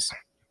teams.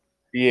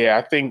 Yeah,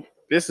 I think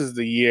this is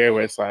the year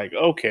where it's like,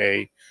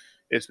 okay,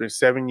 it's been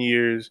 7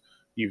 years.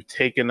 You've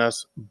taken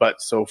us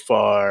but so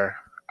far.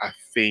 I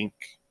think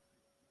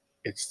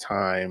it's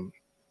time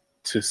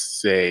to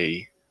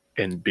say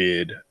and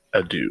bid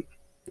adieu.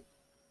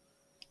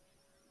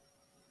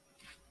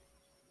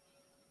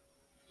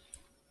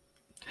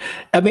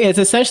 I mean, it's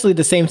essentially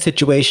the same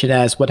situation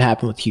as what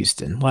happened with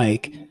Houston.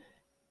 Like,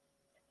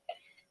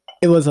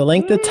 it was a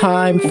length of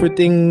time for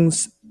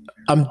things.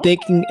 I'm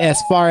thinking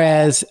as far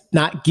as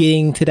not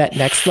getting to that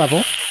next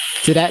level.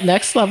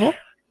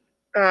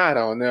 I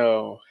don't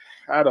know.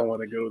 I don't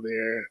want to go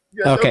there.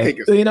 Yeah, okay.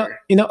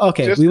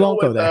 Okay. Just we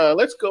won't go there.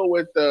 Let's go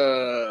with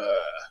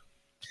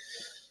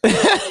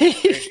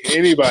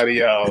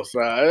anybody else.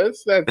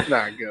 Let's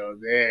not go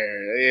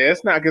there. Yeah,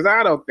 it's not because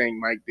I don't think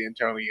Mike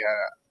D'Antoni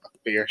had a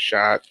fair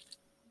shot.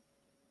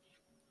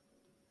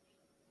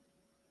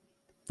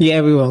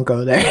 Yeah, we won't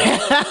go there.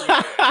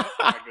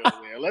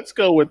 Let's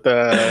go with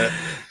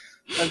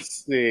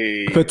let's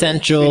see.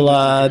 Potential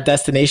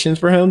destinations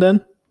for him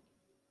then?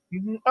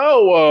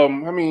 Oh,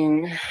 I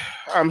mean,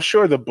 I'm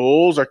sure the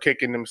Bulls are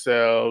kicking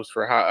themselves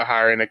for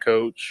hiring a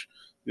coach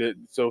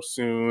so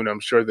soon. I'm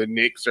sure the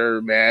Knicks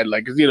are mad.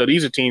 Like, 'cause,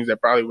 these are teams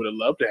that probably would have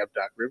loved to have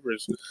Doc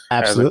Rivers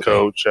as a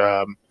coach.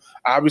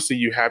 Obviously,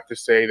 you have to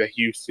say that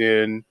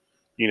Houston,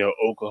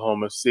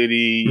 Oklahoma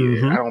City,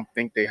 I don't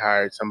think they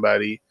hired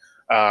somebody.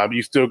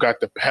 You still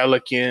got the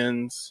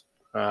Pelicans.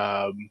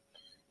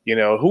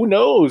 Who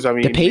knows? I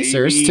mean, the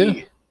Pacers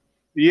too.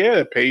 Yeah,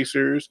 the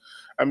Pacers.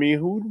 I mean,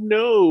 who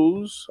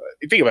knows?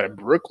 You think about it.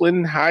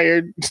 Brooklyn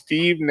hired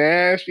Steve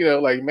Nash.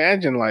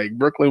 Imagine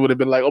Brooklyn would have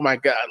been like, oh my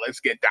God, let's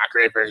get Doc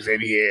Rivers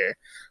in here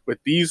with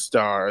these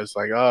stars.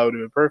 Like, oh, it would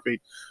have been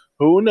perfect.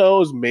 Who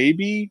knows?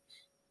 Maybe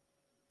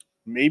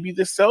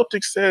the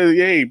Celtics said,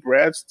 hey,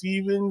 Brad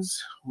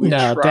Stevens, we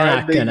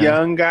tried the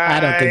young guy. I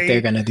don't think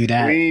they're going to do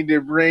that. We need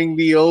to bring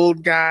the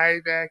old guy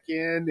back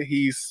in.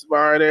 He's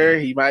smarter.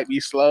 He might be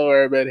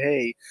slower, but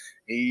hey,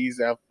 he's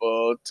a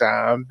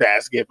full-time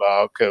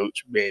basketball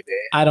coach, baby.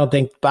 I don't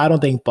think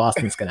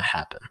Boston's going to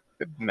happen.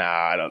 Nah,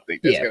 I don't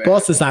think that's going to happen.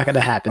 Boston's not going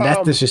to happen.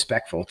 That's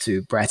disrespectful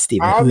to Brad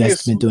Stevens, who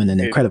has been doing an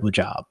incredible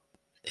job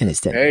in his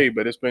tenure. Hey,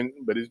 but it's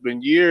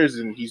been years,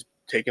 and he's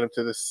taken him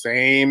to the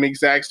same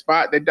exact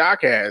spot that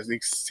Doc has. The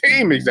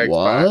same exact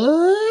spot.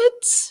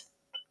 What?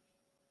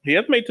 He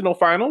hasn't made it to no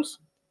finals.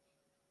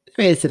 He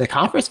made it to the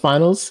conference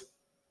finals.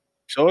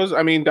 Doc's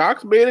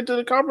made it to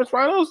the conference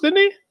finals, didn't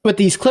he? With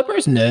these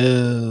Clippers?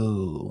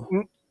 No.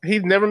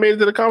 He's never made it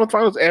to the conference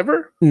finals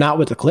ever? Not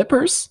with the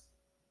Clippers.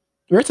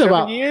 We're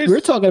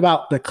talking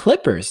about the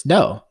Clippers.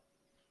 No.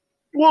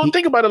 Well,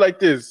 think about it like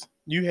this.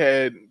 You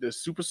had the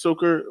Super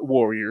Soaker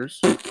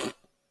Warriors.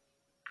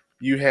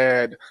 You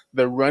had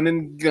the run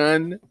and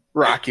gun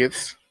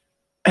Rockets.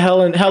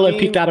 Helen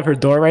peeked out of her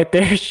door right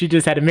there. She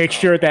just had to make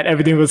sure that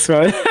everything was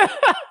fine.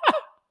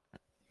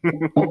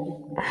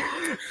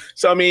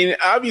 So,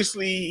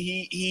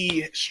 obviously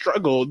he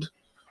struggled,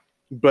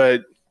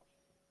 but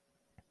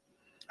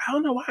I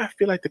don't know why I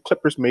feel like the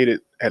Clippers made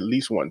it at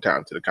least one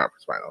time to the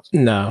conference finals.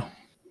 No.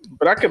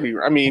 But I could be,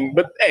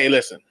 but hey,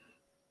 listen.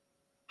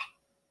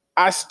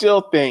 I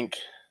still think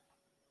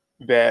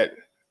that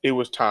it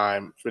was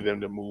time for them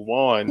to move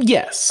on.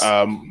 Yes.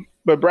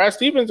 But Brad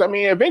Stevens,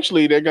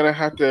 eventually they're going to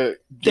have to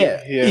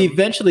get him.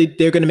 Eventually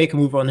they're going to make a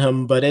move on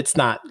him, but it's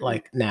not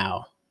like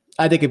now.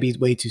 I think it'd be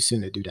way too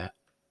soon to do that.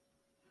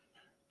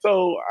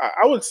 So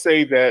I would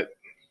say that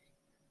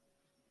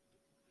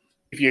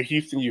if you're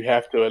Houston, you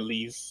have to at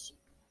least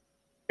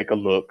take a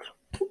look.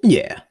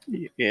 Yeah.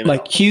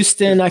 Like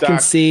Houston, I can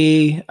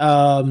see.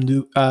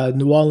 New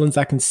Orleans,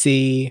 I can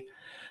see.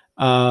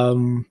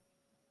 OKC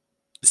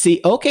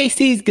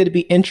is going to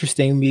be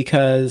interesting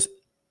because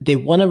they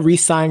want to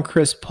re-sign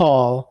Chris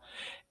Paul,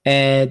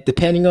 and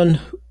depending on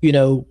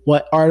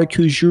what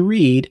articles you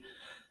read,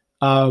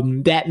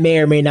 that may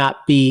or may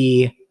not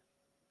be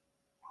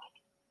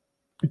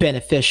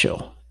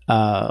beneficial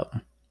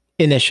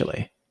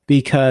initially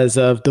because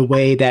of the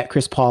way that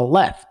Chris Paul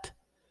left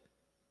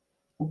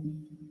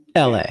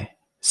LA.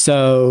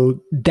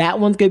 So that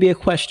one's going to be a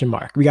question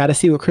mark. We got to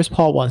see what Chris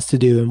Paul wants to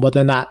do and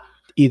whether or not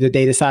either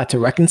they decide to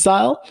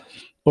reconcile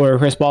or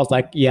Chris Paul's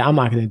like, yeah, I'm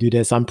not going to do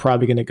this. I'm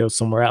probably going to go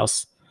somewhere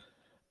else.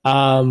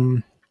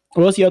 What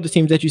was the other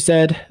teams that you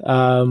said? He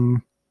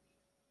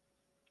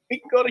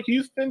can go to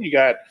Houston. You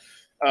got,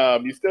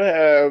 you still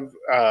have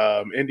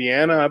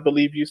Indiana, I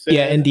believe you said.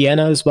 Yeah,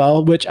 Indiana as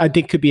well, which I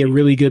think could be a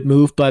really good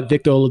move. But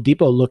Victor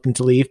Oladipo looking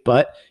to leave,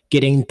 but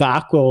getting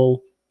Doc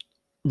will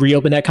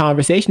reopen that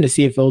conversation to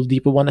see if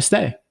Oladipo want to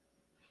stay.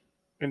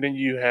 And then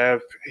you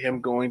have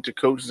him going to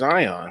coach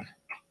Zion.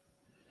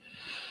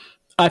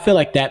 I feel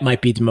like that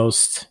might be the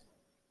most.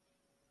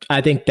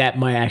 I think that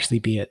might actually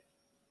be it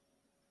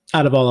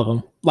out of all of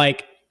them.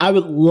 Like, I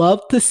would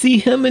love to see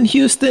him in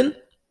Houston.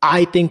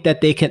 I think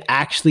that they can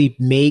actually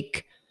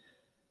make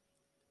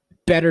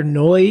better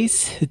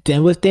noise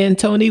than with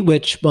D'Antoni,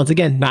 which once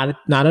again, not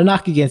a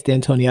knock against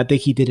D'Antoni. I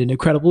think he did an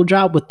incredible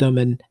job with them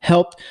and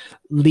helped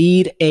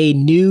lead a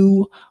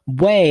new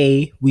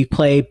way we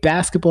play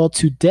basketball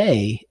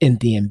today in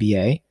the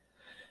NBA.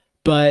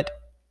 But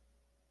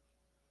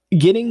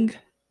getting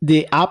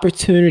the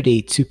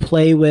opportunity to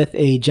play with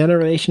a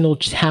generational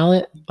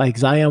talent like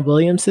Zion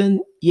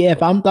Williamson, yeah,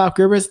 if I'm Doc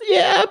Rivers,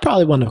 yeah, I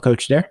probably want to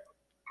coach there.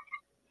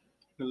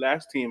 The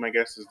last team, I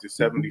guess, is the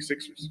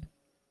 76ers.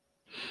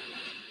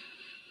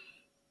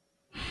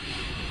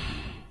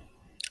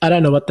 I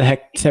don't know what the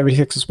heck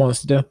 76ers wants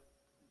to do.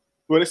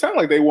 Well, it sounds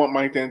like they want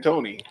Mike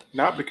D'Antoni,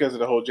 not because of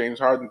the whole James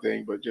Harden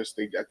thing, but just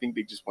I think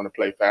they just want to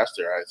play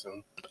faster, I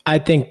assume. I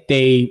think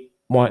they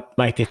want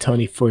Mike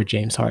D'Antoni for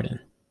James Harden.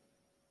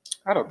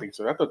 I don't think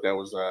so. I thought that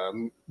was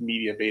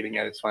media baiting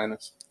at its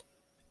finest.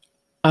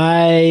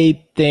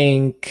 I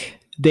think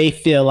they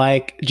feel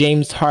like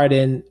James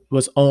Harden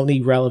was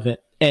only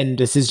relevant, and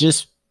this is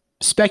just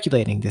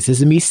speculating. This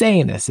isn't me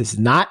saying this. This is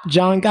not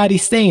John Gotti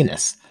saying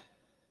this.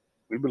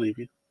 We believe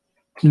you.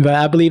 But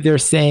I believe they're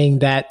saying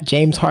that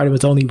James Harden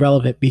was only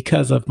relevant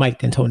because of Mike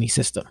D'Antoni's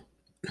system,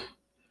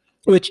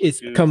 which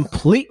is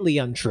completely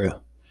untrue.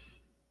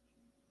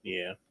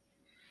 Yeah.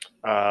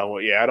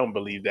 Well, yeah, I don't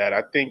believe that.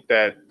 I think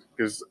that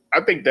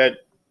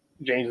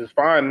James is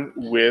fine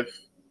with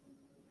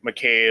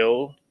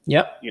Mikal.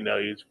 Yep. You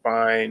know, he's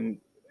fine.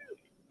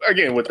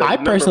 Again, with the I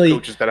personally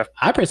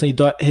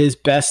thought his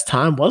best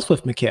time was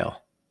with Mikal.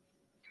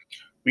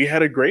 We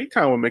had a great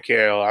time with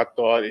Mikal. I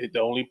thought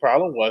the only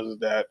problem was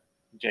that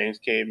James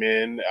came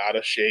in out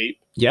of shape.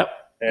 Yep.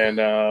 And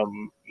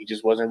he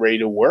just wasn't ready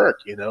to work,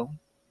 you know.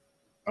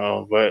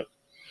 But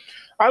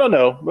I don't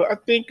know. But I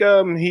think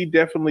he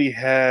definitely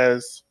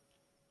has,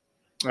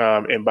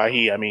 and by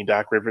he, I mean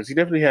Doc Rivers, he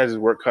definitely has his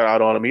work cut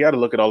out on him. He got to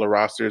look at all the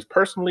rosters.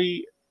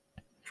 Personally,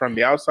 from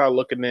the outside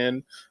looking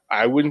in,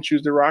 I wouldn't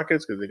choose the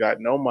Rockets because they got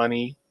no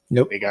money.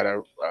 Nope. They got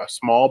a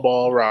small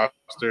ball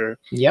roster.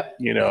 Yep.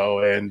 You know,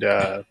 and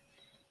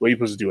what are you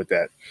supposed to do with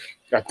that?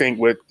 I think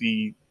with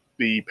the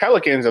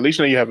Pelicans, at least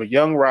you know you have a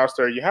young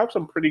roster. You have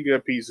some pretty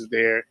good pieces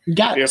there. You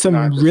got some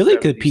really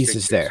good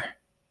pieces there.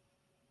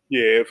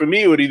 Yeah, for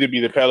me, it would either be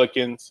the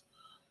Pelicans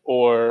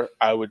or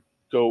I would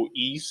go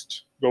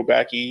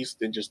back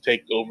east and just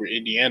take over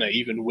Indiana,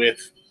 even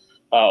with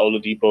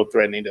Oladipo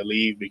threatening to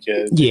leave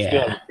because they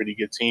still have a pretty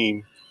good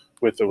team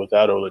with or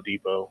without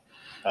Oladipo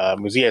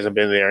because he hasn't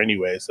been there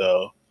anyway.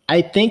 So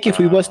I think if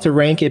we was to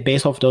rank it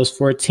based off those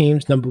four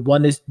teams, number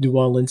one is New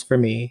Orleans for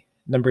me.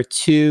 Number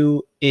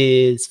two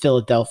is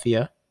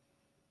Philadelphia.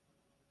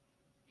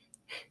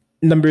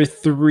 Number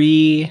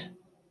three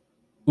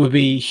would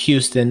be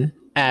Houston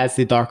as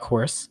the dark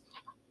horse.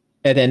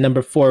 And then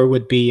number four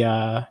would be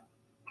I'll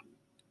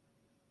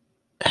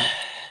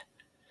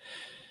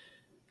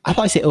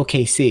probably say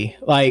OKC.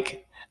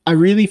 Like, I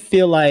really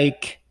feel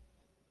like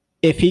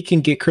if he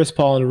can get Chris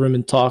Paul in the room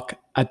and talk,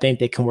 I think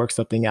they can work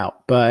something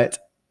out. But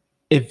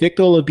if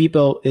Victor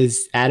Oladipo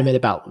is adamant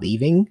about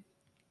leaving,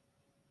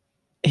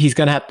 he's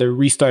going to have to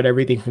restart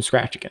everything from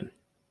scratch again.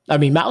 I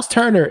mean, Miles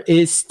Turner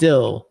is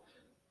still,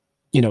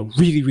 you know,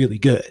 really, really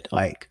good.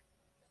 Like,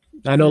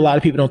 I know a lot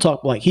of people don't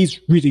talk, like, he's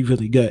really,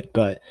 really good,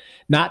 but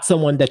not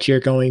someone that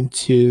you're going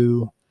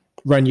to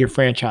run your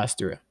franchise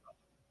through.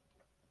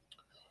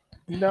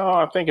 No,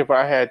 I think if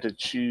I had to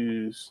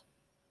choose,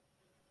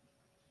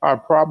 I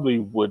probably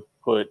would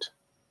put,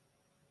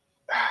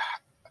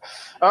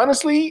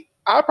 honestly,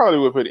 I probably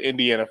would put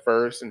Indiana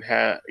first and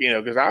have, you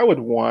know, because I would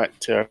want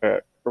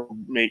to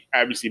make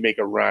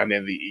a run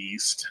in the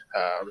East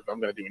if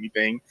I'm going to do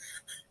anything.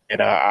 And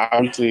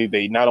obviously,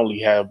 they not only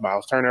have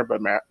Miles Turner,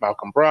 but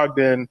Malcolm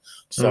Brogdon,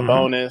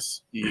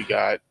 Sabonis. You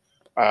got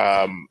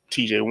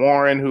T.J.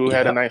 Warren, who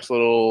had a nice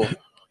little,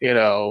 you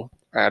know,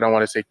 I don't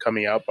want to say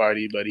coming out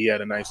party, but he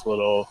had a nice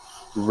little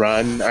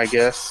run, I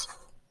guess.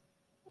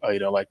 Oh, you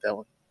don't like that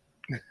one?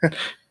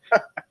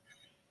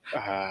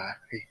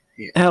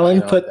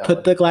 Alan,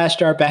 put the glass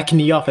jar back in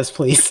the office,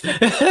 please.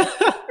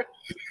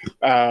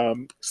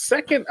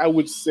 Second, I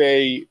would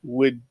say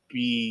would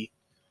be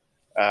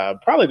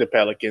probably the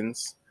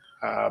Pelicans.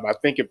 I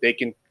think if they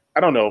can I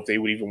don't know if they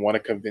would even want to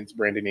convince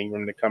Brandon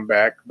Ingram to come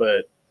back,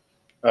 but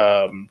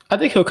I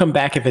think he'll come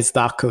back if it's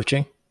Doc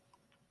coaching.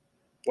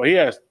 well, he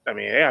has. I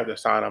mean, they have to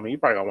sign him. He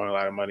probably gonna want a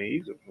lot of money.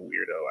 He's a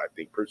weirdo, I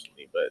think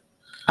personally, but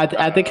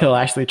I think he'll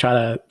actually try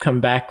to come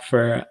back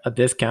for a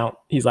discount.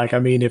 He's like, I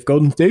mean, if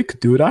Golden State could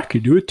do it, I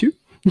could do it too.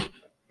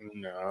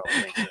 no, I don't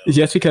think so.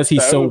 Just because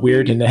he's so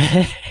weird in the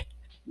head.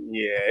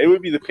 Yeah, it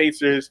would be the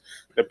Pacers,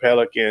 the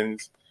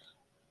Pelicans.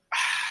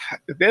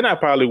 Then I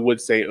probably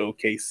would say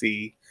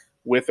OKC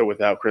with or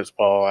without Chris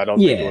Paul. I don't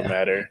think it would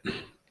matter.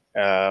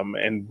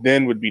 And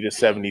then would be the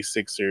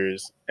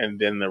 76ers and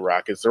then the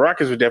Rockets. The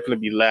Rockets would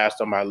definitely be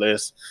last on my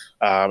list.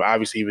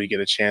 Obviously, he would get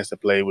a chance to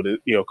play with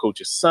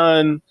coach's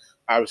son.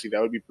 Obviously,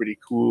 that would be pretty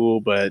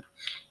cool. But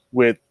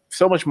with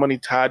so much money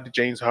tied to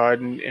James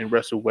Harden and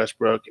Russell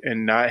Westbrook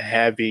and not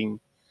having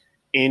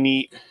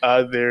any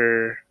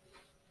other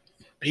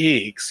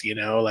bigs,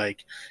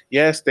 like,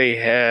 yes, they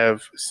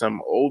have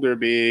some older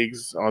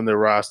bigs on the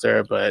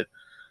roster, but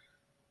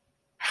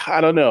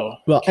I don't know.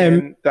 Well,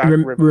 and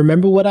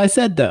remember what I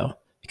said, though,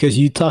 because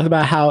you talked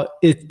about how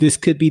this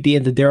could be the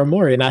end of Daryl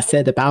Morey, and I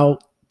said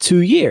about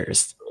 2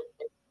 years.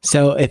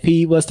 So if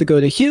he was to go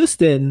to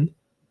Houston,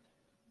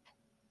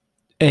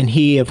 and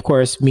he, of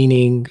course,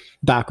 meaning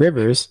Doc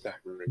Rivers,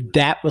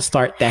 that will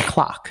start that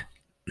clock.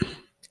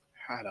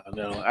 I don't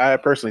know. I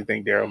personally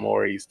think Daryl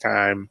Morey's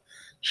time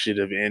should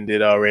have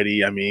ended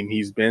already. I mean,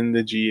 he's been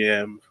the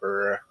GM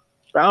for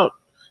about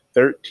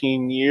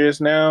 13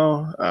 years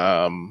now.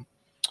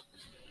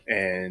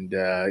 And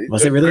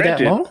was it really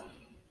that long?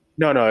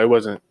 No, it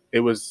wasn't. It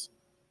was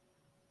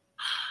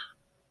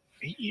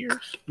 8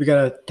 years. We're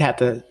gonna have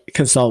to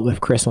consult with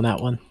Chris on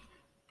that one.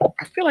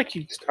 I feel like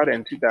he started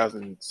in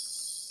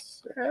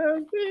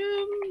 2007.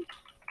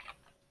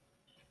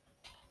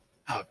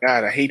 Oh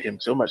God, I hate him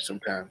so much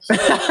sometimes.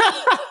 Because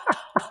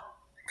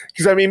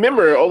I mean,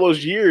 remember all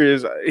those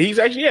years? He's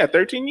actually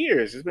 13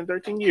 years. It's been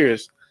 13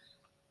 years,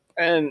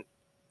 and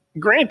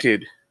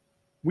granted,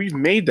 we've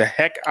made the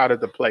heck out of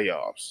the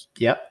playoffs.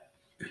 Yep.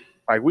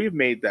 Like, we've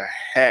made the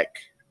heck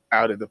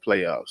out of the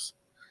playoffs.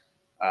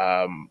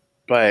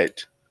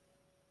 But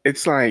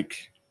it's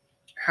like,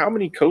 how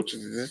many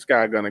coaches is this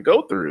guy going to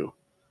go through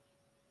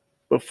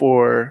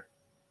before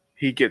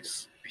he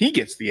gets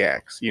the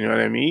axe? You know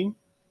what I mean?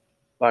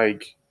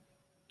 Like,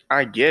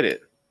 I get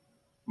it.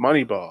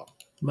 Moneyball.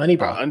 I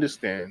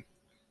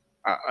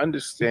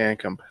understand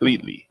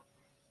completely.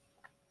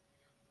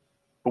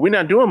 But we're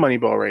not doing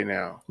Moneyball right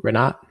now. We're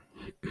not.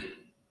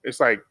 It's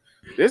like,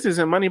 this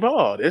isn't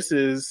Moneyball. This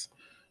is,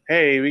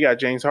 hey, we got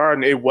James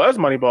Harden. It was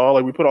Moneyball.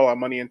 Like, we put all our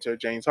money into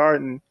James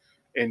Harden,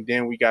 and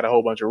then we got a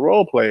whole bunch of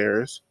role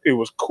players. It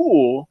was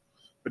cool,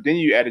 but then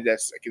you added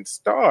that second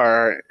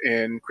star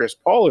in Chris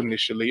Paul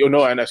initially. Oh,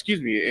 no, and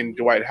excuse me, in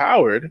Dwight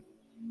Howard.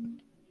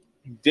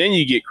 Then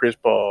you get Chris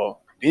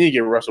Paul. Then you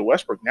get Russell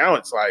Westbrook. Now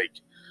it's like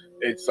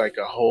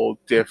a whole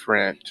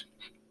different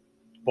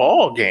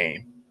ball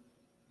game.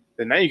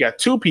 Then now you got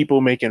two people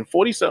making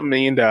 $40-something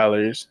million.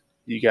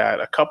 You got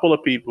a couple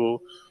of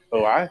people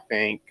who I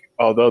think,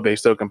 although they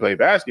still can play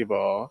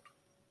basketball,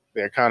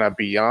 they're kind of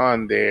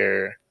beyond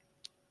their,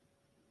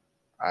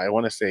 I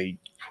want to say,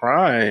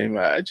 prime.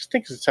 I just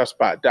think it's a tough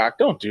spot. Doc,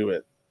 don't do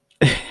it.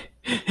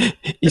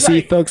 You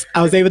see, folks,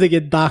 I was able to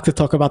get Doc to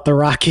talk about the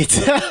Rockets.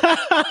 It's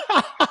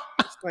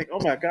like, oh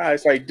my God.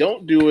 It's like,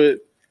 don't do it.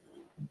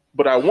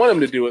 But I want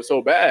him to do it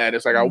so bad.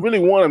 It's like, I really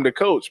want him to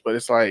coach, but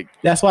it's like.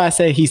 That's why I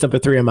say he's number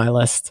 3 on my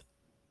list.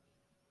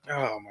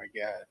 Oh my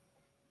God.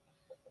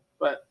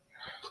 But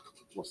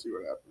we'll see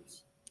what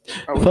happens.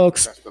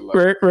 Folks,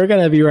 we're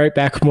going to be right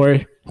back with more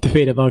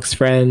Debate Amongst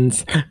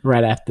Friends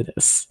right after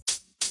this.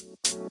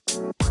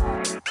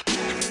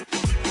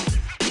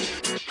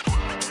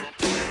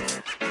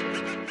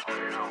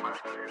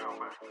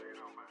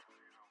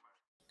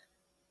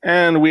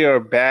 And we are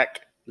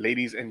back,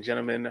 ladies and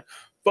gentlemen.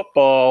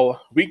 Football,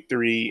 week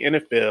 3,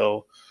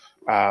 NFL,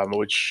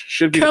 which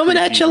should be coming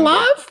at you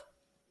live.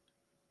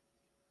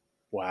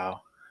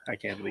 Wow, I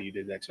can't believe you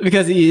did that.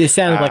 Because it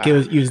sounded like he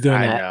was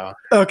doing that. Know.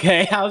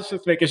 Okay, I was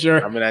just making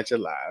sure. Coming at you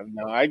live.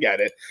 No, I got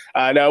it.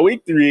 Now,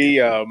 week 3,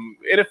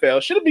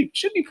 NFL should be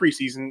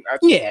preseason.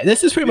 Yeah,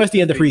 this is pretty much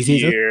the end of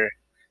preseason.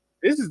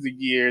 This is the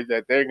year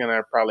that they're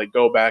gonna probably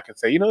go back and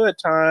say, you know, that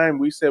time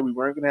we said we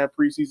weren't gonna have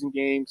preseason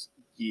games.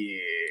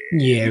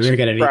 Yeah, we're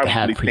gonna need to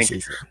have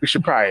preseason. We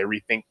should probably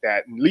rethink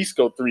that. At least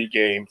go 3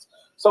 games.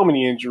 So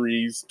many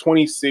injuries,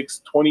 26,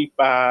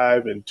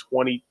 25, and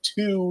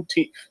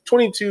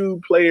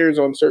 22 players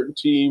on certain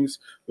teams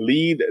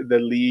lead the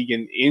league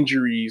in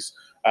injuries.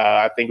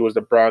 I think it was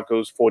the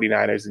Broncos,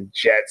 49ers, and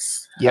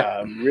Jets.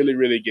 Yep. Really,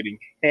 really getting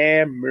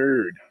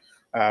hammered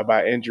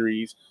by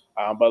injuries.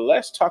 But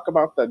let's talk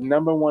about the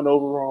number 1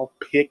 overall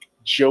pick,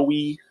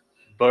 Joey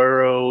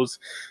Burrows.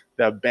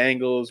 The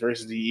Bengals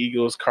versus the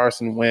Eagles.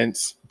 Carson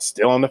Wentz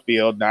still on the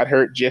field, not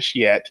hurt just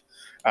yet,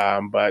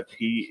 but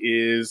he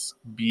is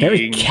being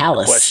very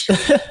callous.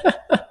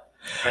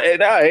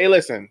 Hey,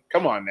 listen,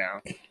 come on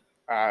now.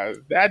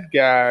 That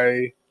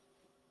guy,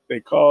 they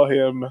call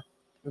him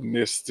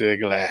Mr.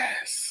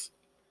 Glass.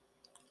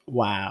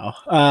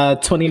 Wow.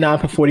 29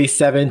 for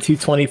 47,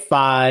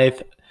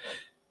 225,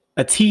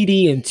 a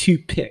TD and 2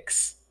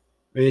 picks,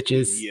 which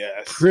is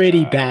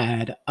pretty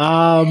bad.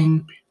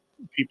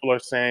 People are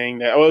saying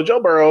that, well,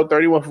 Joe Burrow,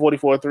 31 for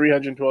 44,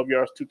 312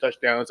 yards, 2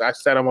 touchdowns. I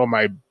set him on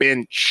my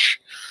bench,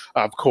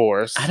 of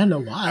course. I don't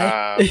know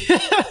why.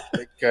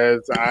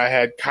 Because I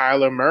had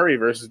Kyler Murray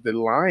versus the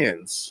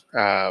Lions,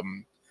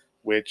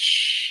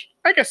 which,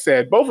 like I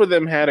said, both of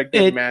them had a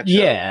good matchup.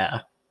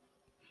 Yeah.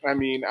 I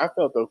mean, I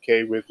felt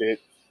okay with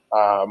it.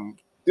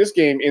 This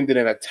game ended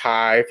in a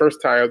tie,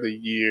 first tie of the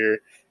year,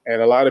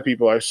 and a lot of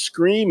people are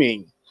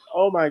screaming,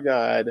 "Oh my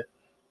God,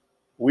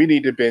 we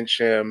need to bench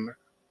him.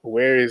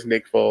 Where is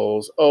Nick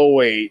Foles? Oh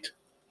wait,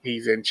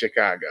 he's in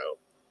Chicago."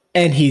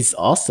 And he's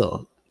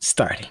also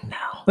starting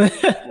now.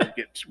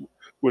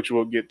 Which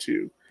we'll get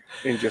to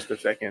in just a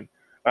second.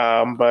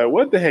 But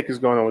what the heck is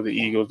going on with the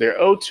Eagles? They're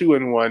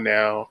 0-2-1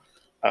 now.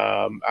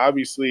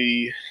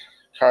 Obviously,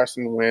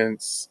 Carson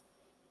Wentz,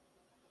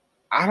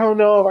 I don't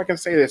know if I can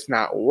say that's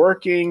not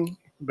working,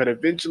 but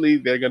eventually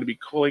they're going to be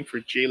calling for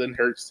Jalen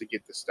Hurts to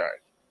get the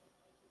start.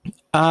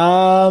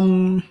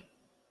 I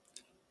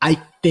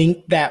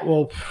think that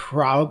will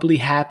probably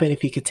happen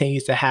if he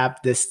continues to have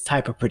this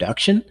type of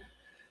production.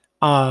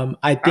 I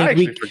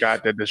actually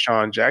forgot that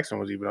Deshaun Jackson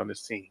was even on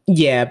this team.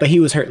 Yeah, but he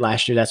was hurt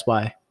last year. That's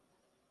why.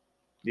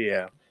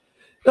 Yeah.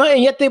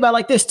 And yet think about it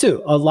like this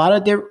too. A lot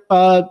of their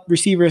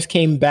receivers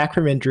came back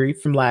from injury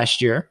from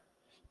last year.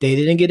 They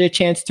didn't get a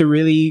chance to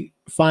really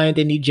find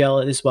any gel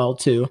as well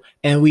too.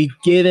 And we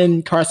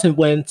given Carson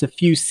Wentz a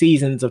few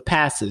seasons of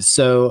passes.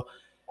 So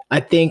I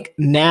think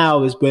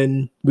now is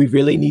when we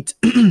really need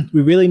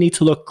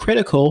to look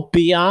critical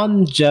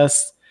beyond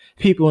just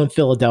people in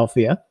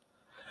Philadelphia.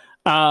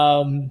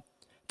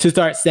 To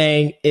start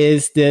saying,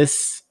 is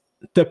this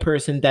the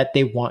person that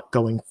they want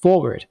going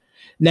forward?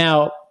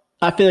 Now,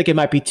 I feel like it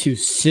might be too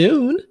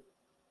soon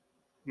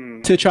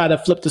to try to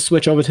flip the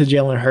switch over to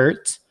Jalen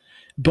Hurts.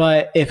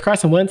 But if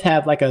Carson Wentz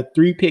have like a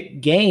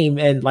 3-pick game,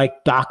 and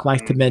like Doc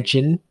likes to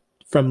mention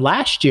from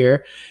last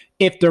year,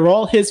 if they're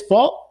all his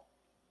fault,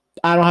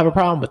 I don't have a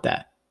problem with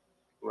that.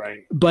 Right.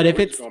 But if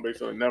it's going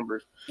based on the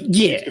numbers,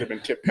 yeah, it could have been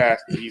tipped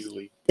past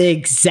easily.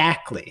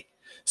 Exactly.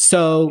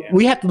 So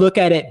we have to look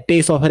at it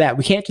based off of that.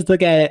 We can't just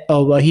look at it,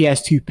 oh, well, he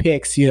has 2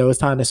 picks, it's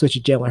time to switch to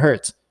Jalen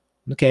Hurts.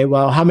 Okay,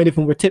 well, how many of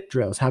them were tip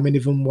drills? How many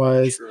of them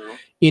was,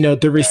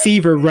 the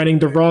receiver running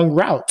the wrong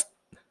route?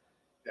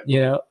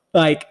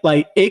 Like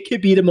it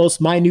could be the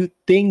most minute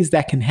things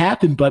that can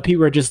happen, but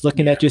people are just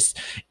looking at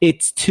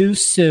it's too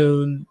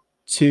soon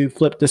to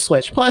flip the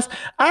switch. Plus,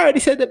 I already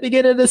said at the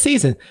beginning of the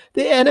season,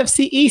 the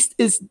NFC East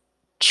is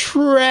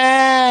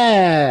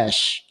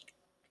trash.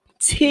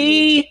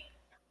 TAS.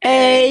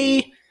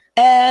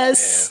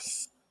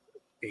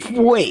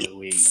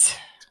 Wait.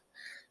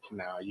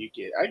 No, I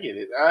get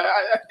it.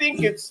 I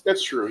think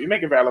that's true. You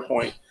make a valid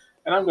point,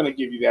 and I'm going to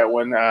give you that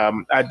one.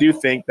 I do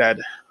think that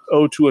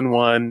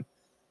 0-2-1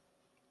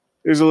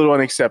 is a little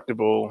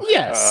unacceptable.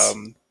 Yes.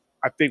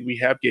 I think we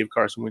have gave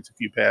Carson Wentz a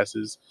few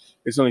passes.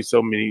 There's only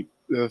so many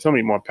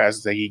more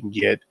passes that he can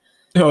get.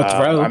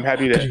 I'm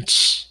happy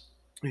that.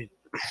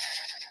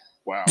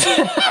 Wow.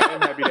 I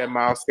am happy that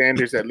Miles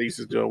Sanders at least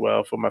is doing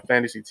well for my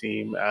fantasy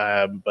team.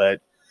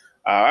 But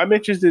I'm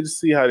interested to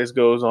see how this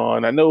goes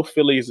on. I know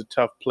Philly is a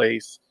tough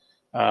place,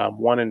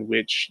 one in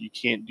which you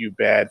can't do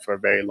bad for a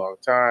very long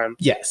time.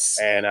 Yes.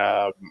 And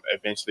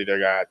eventually they're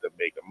going to have to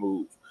make a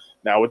move.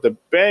 Now, with the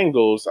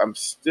Bengals, I'm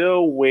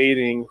still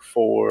waiting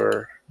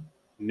for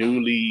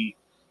newly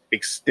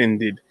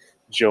extended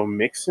Joe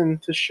Mixon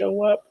to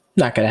show up.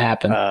 Not going to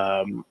happen.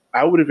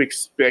 I would have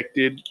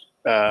expected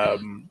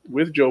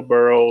with Joe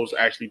Burrows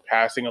actually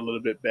passing a little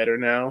bit better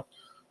now,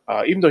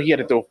 even though he had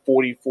to throw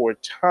 44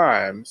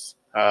 times.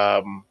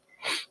 I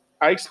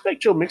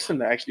expect Joe Mixon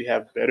to actually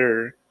have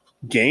better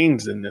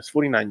gains than this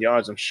 49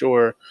 yards. I'm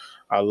sure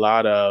a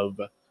lot of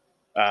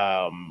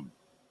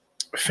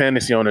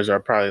fantasy owners are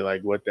probably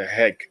like, what the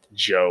heck,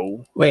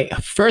 Joe? Wait,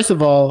 first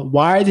of all,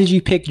 why did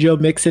you pick Joe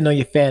Mixon on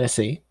your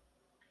fantasy?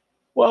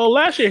 Well,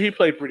 last year he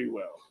played pretty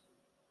well,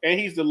 and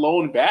he's the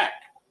lone back.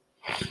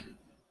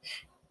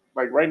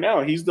 Like right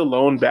now, he's the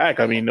lone back.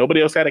 I mean,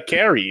 nobody else had a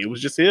carry. It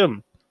was just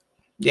him.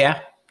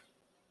 Yeah.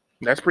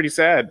 That's pretty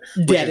sad.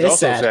 That is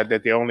also sad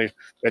that they only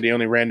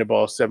ran the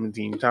ball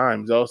 17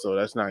 times. Also,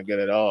 that's not good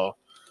at all.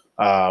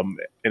 And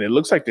it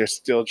looks like they're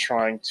still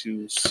trying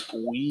to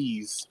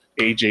squeeze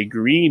AJ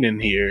Green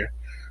in here,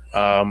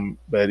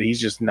 but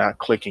he's just not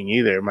clicking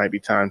either. It might be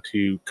time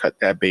to cut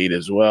that bait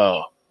as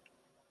well.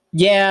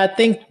 Yeah, I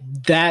think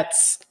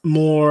that's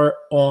more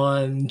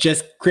on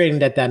just creating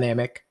that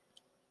dynamic.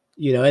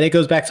 And it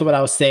goes back to what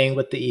I was saying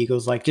with the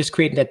Eagles, like just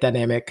creating that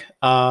dynamic.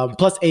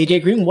 Plus,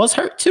 AJ Green was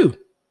hurt too.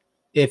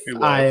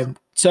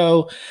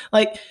 So,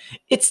 like,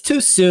 it's too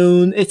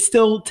soon. It's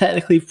still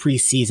technically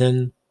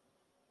preseason,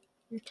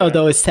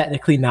 although it's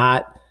technically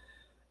not.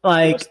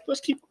 Like,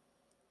 let's keep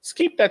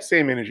that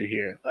same energy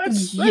here.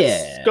 Let's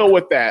go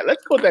with that.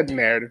 Let's go with that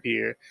narrative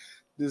here.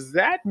 Does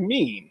that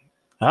mean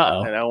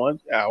Uh And I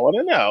want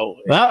to know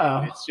oh.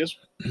 Uh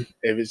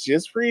if it's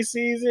just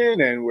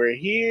preseason and we're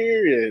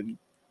here, and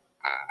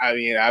I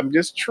mean, I'm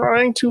just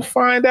trying to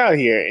find out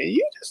here, and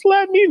you just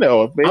let me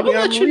know if I'm maybe gonna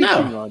I'm let you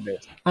reaching know. on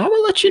this. I'm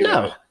gonna let you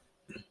know.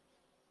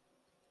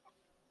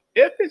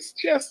 If it's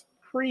just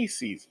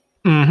preseason,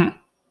 Mm-hmm.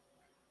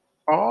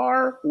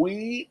 are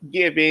we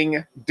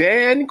giving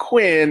Dan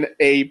Quinn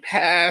a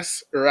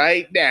pass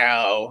right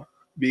now?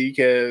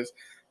 Because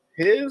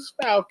his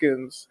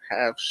Falcons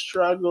have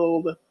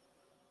struggled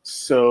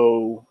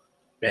so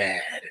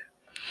bad.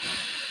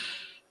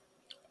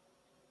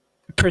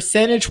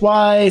 Percentage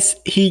wise,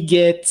 he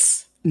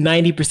gets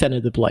 90%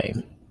 of the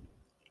blame.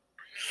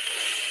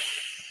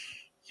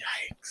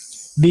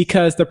 Yikes.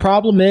 Because the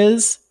problem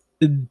is,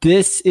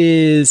 this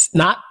is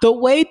not the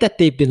way that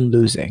they've been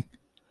losing,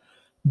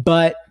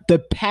 but the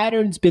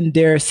pattern's been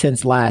there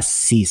since last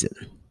season.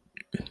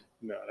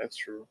 No, that's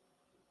true.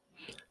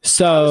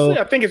 So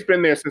honestly, I think it's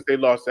been there since they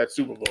lost that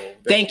Super Bowl.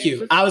 Thank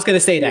you. I was going to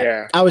say that.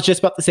 Yeah. I was just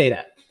about to say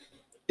that.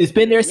 It's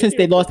been there since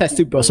they lost that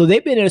Super Bowl. So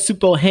they've been in a Super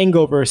Bowl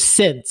hangover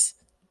since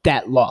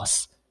that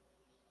loss.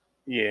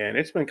 Yeah, and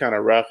it's been kind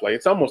of rough. Like,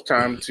 it's almost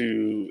time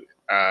to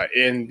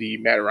end the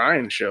Matt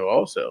Ryan show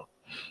also.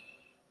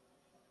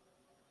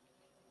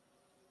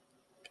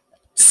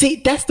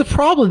 See, that's the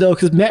problem, though,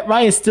 because Matt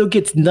Ryan still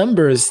gets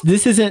numbers.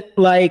 This isn't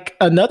like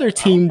another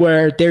team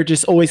where they're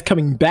just always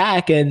coming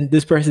back and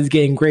this person's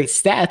getting great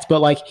stats, but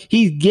like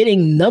he's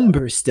getting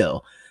numbers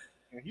still.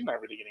 He's not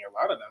really getting a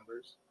lot of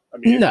numbers. I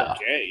mean, it's No.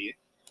 okay.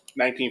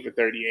 19 for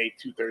 38,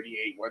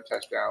 238, 1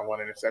 touchdown, 1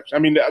 interception. I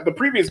mean, the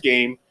previous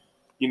game,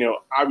 you know,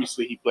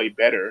 obviously he played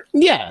better.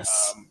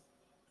 Yes.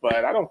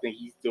 But I don't think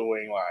he's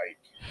doing like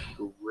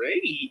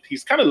great.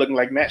 He's kind of looking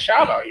like Matt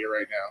Schaub out here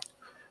right now.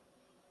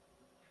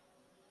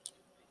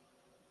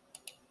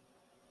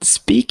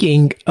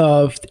 Speaking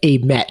of a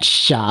Matt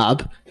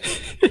Schaub,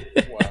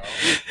 Wow.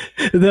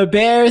 the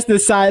Bears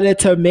decided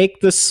to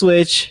make the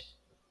switch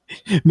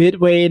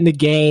midway in the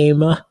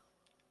game.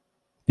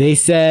 They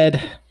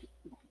said,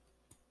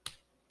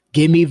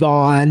 "Give me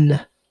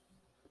Vaughn."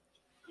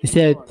 They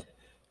said,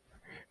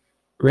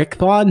 "Rick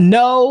Vaughn,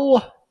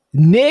 no,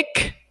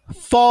 Nick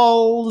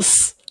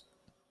Foles."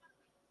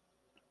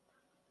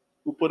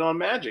 Who put on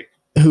magic?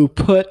 Who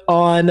put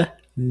on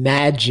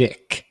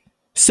magic.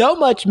 So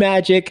much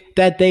magic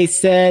that they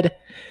said,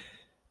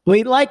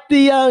 "We like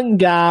the young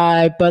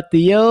guy, but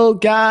the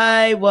old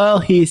guy, well,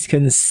 he's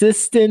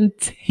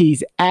consistent,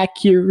 he's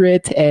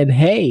accurate, and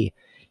hey,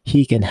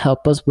 he can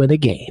help us win a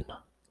game."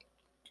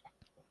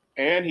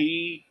 And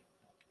he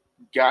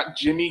got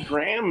Jimmy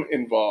Graham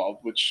involved,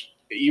 which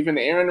even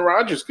Aaron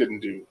Rodgers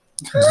couldn't do.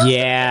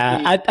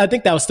 Yeah, I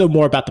think that was still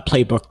more about the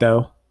playbook,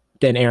 though,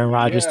 than Aaron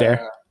Rodgers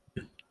there.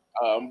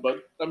 But,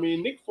 I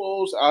mean, Nick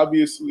Foles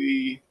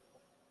obviously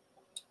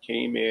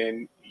came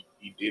in.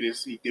 He did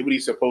what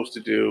he's supposed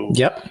to do.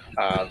 Yep.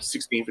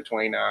 16 for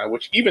 29,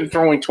 which even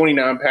throwing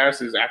 29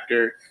 passes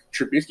after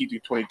Trubisky threw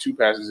 22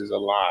 passes is a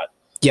lot.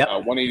 Yep.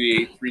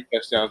 188, 3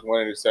 touchdowns,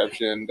 1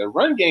 interception. The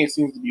run game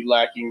seems to be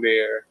lacking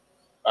there.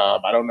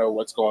 I don't know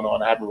what's going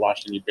on. I haven't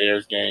watched any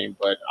Bears game,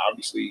 but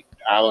obviously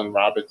Allen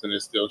Robinson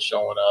is still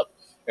showing up.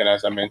 And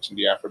as I mentioned,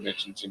 the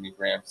aforementioned Jimmy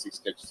Graham, 6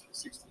 catches for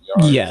 60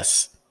 yards.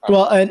 Yes.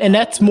 Well, and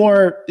that's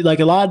more like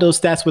a lot of those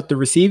stats with the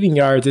receiving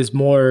yards is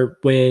more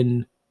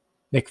when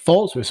Nick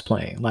Foles was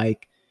playing.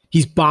 Like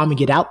he's bombing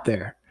it out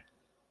there.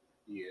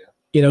 Yeah.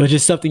 You know, it's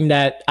just something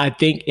that I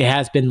think it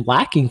has been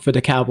lacking for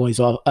the Cowboys,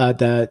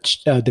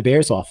 the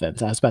Bears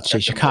offense. I was about to say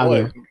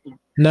Chicago.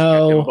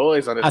 No,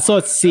 I saw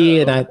it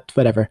C and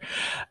whatever.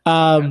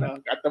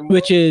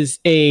 Which is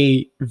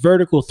a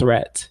vertical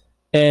threat.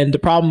 And the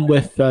problem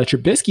with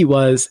Trubisky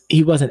was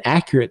he wasn't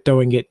accurate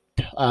throwing it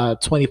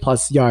 20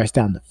 plus yards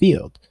down the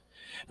field.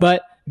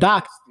 But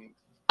Doc,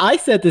 I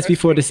said this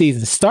before the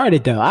season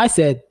started, though. I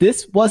said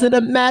this wasn't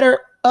a matter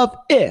of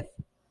if,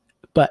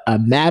 but a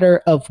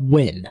matter of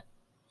when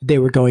they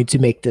were going to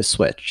make this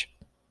switch.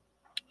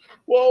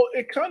 Well,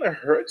 it kind of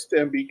hurts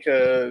them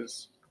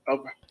because of,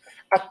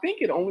 I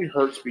think it only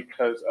hurts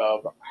because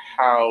of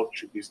how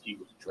Trubisky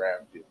was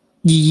drafted.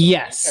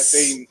 Yes.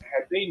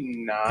 Had they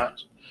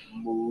not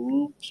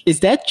moved. Is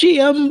that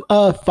GM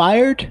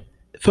fired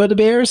for the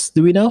Bears?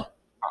 Do we know?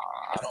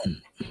 I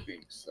don't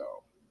think so.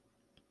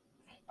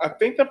 I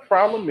think the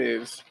problem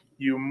is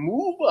you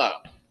move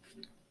up,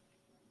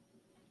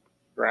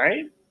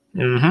 right?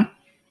 Mm-hmm.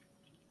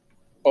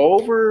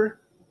 Over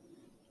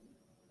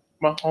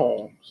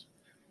Mahomes,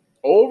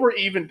 over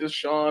even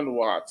Deshaun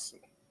Watson.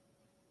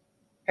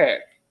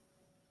 Heck,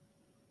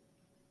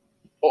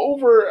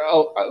 over,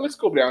 let's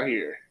go down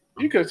here.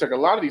 You could have took a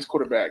lot of these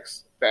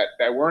quarterbacks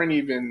that weren't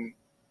even,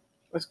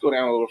 let's go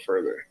down a little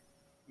further.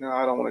 No,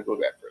 I don't want to go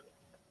that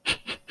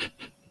further.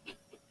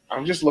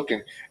 I'm just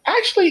looking.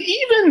 Actually,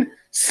 even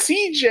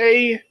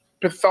CJ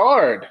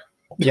Beathard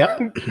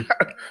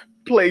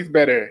plays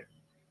better.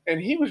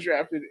 And he was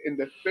drafted in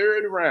the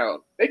 3rd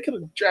round. They could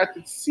have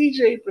drafted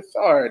CJ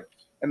Beathard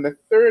in the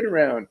 3rd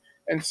round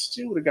and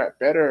still would have got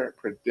better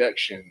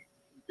production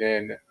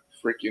than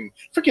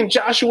freaking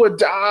Joshua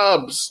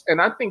Dobbs.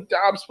 And I think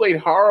Dobbs played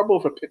horrible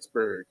for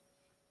Pittsburgh.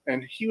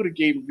 And he would have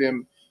gave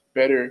them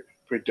better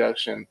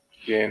production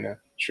than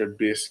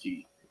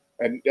Trubisky.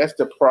 And that's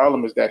the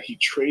problem, is that he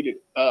traded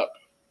up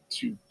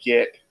to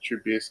get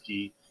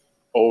Trubisky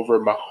over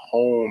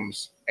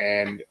Mahomes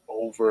and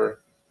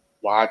over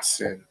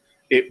Watson.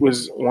 It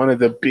was one of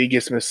the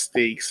biggest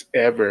mistakes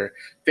ever.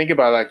 Think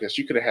about it like this.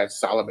 You could have had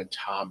Solomon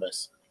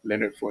Thomas,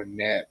 Leonard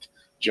Fournette,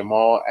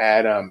 Jamal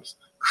Adams,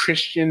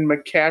 Christian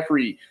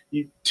McCaffrey.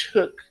 You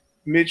took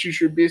Mitchell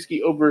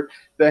Trubisky over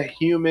the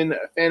human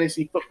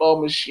fantasy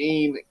football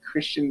machine,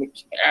 Christian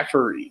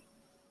McCaffrey.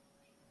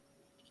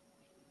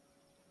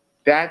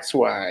 That's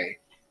why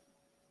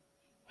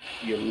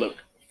you look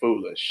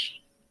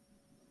foolish.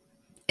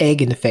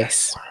 Egg in the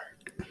face.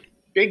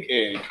 Big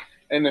egg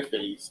in the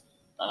face.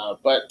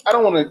 But I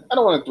don't want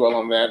to dwell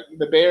on that.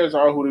 The Bears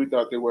are who we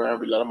thought they were, and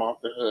we let them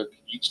off the hook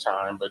each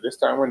time. But this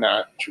time we're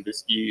not.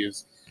 Trubisky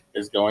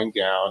is going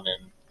down,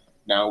 and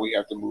now we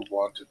have to move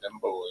on to them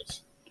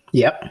boys.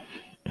 Yep.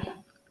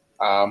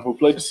 Who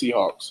played the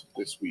Seahawks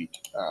this week?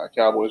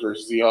 Cowboys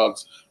versus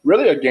Seahawks.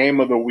 Really a game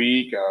of the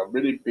week. A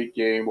really big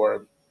game,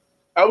 or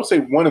I would say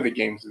one of the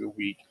games of the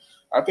week.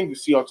 I think the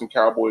Seahawks and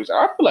Cowboys,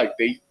 I feel like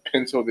they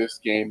pencil this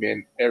game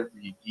in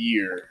every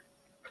year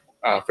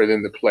for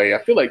them to play.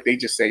 I feel like they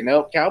just say,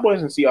 no,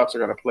 Cowboys and Seahawks are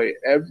going to play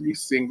every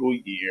single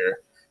year.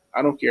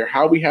 I don't care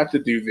how we have to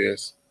do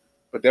this,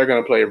 but they're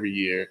going to play every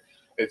year.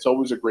 It's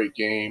always a great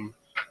game.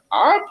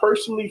 I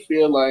personally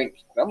feel like,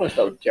 I'm going to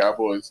start with the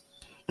Cowboys,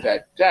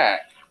 that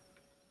Dak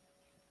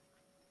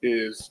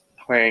is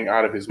playing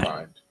out of his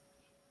mind.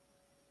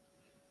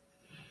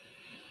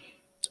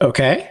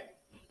 Okay.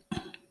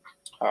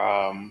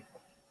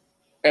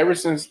 Ever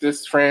since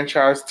this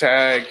franchise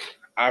tag,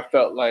 I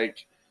felt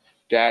like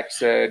Dak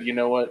said, you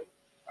know what?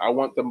 I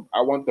want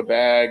the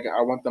bag.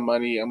 I want the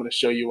money. I'm going to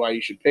show you why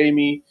you should pay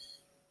me.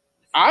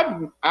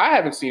 I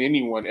haven't seen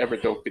anyone ever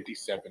throw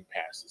 57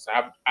 passes.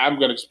 I'm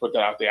going to just put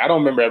that out there. I don't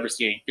remember ever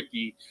seeing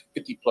 50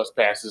 plus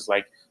passes,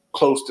 like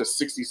close to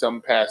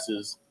 60-something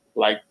passes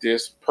like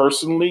this.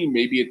 Personally,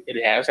 maybe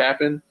it has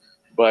happened,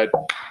 but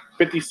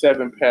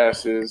 57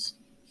 passes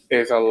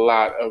is a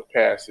lot of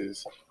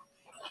passes.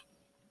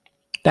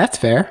 That's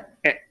fair.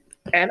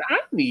 And I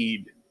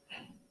need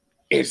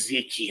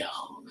Ezekiel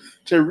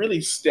to really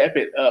step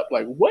it up.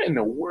 Like, what in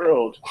the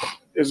world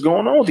is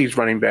going on with these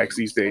running backs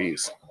these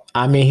days?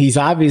 I mean, he's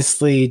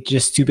obviously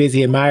just too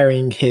busy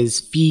admiring his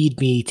 "Feed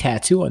Me"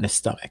 tattoo on his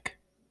stomach.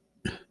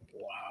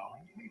 Wow.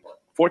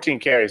 14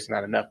 carries is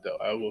not enough, though.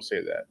 I will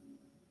say that.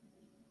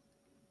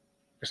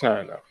 It's not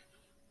enough.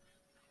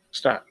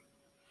 It's not.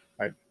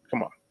 Like,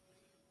 come on.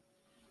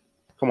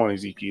 Come on,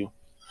 Ezekiel.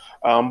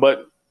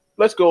 But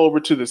let's go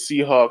over to the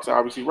Seahawks.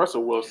 Obviously,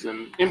 Russell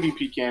Wilson,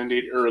 MVP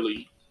candidate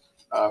early.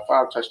 5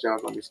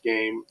 touchdowns on this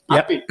game.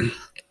 Yep. I think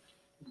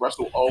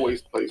Russell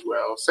always plays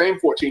well. Same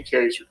 14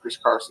 carries for Chris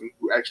Carson,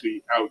 who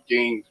actually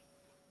outgained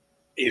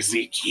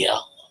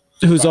Ezekiel.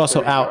 Who's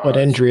also out with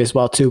injury as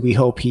well, too. We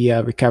hope he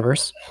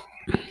recovers.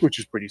 Which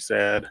is pretty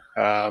sad.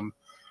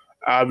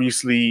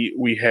 Obviously,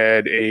 we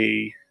had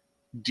a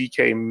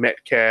DK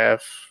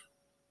Metcalf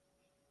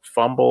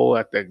fumble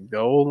at the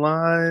goal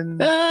line.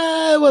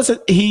 It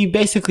wasn't. He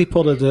basically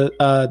pulled a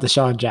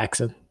Deshaun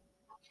Jackson.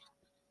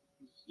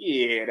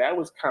 Yeah, that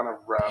was kind of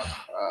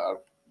rough.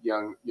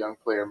 Young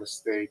player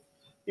mistake.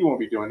 He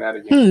won't be doing that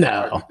again.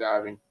 No. He's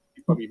going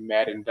to be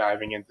mad and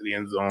diving into the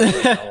end zone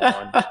from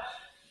now on.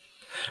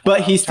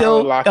 But he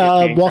still walked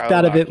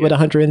out of it with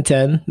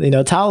 110. You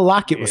know, Tyler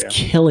Lockett was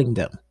killing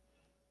them.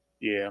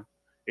 Yeah,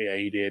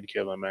 he did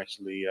kill him,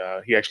 actually.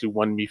 He actually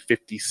won me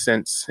 50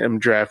 cents in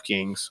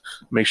DraftKings.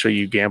 Make sure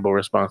you gamble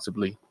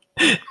responsibly.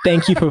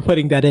 Thank you for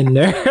putting that in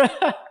there.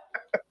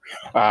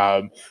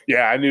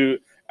 Yeah, I knew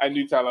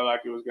Tyler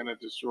Lockett was going to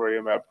destroy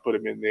him. I put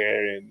him in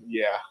there, and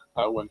yeah,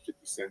 I won 50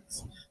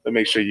 cents. But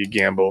make sure you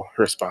gamble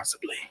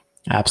responsibly.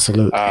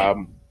 Absolutely.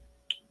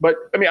 But,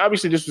 I mean,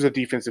 obviously this was a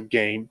defensive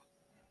game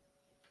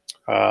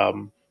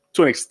to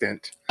an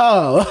extent.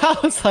 Oh,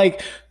 I was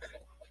like...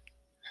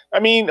 I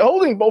mean,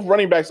 holding both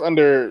running backs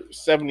under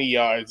 70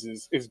 yards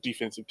is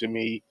defensive to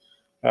me.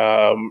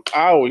 I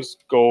always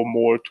go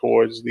more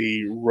towards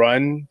the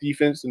run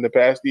defense than the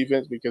pass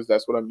defense because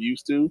that's what I'm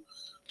used to.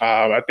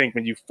 I think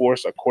when you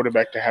force a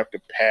quarterback to have to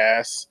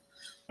pass,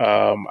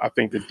 I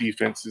think the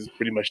defense is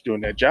pretty much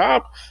doing that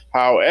job.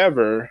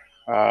 However,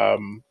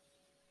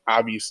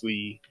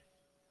 obviously,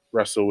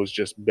 Russell was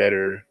just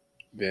better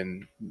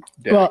than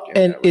Dak. Well,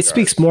 and it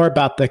speaks more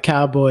about the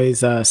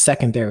Cowboys'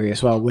 secondary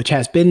as well, which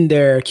has been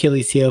their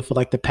Achilles heel for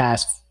like the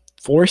past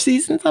 4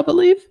 seasons, I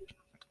believe.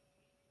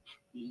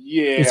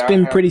 Yeah, it's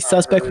been pretty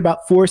suspect for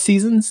about 4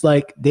 seasons.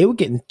 Like they were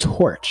getting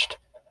torched.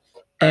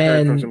 I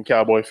heard from some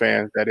Cowboy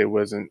fans that it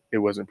wasn't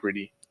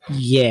pretty.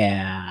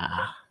 Yeah,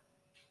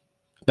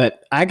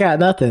 but I got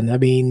nothing. I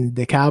mean,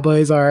 the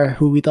Cowboys are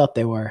who we thought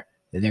they were,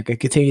 and they're going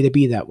to continue to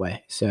be that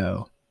way.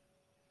 So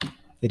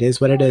it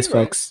is what it is,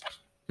 folks.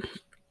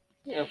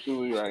 You're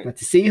absolutely right. But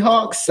the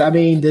Seahawks, I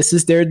mean, this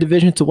is their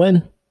division to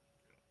win.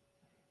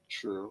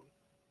 True.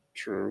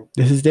 True.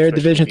 This is their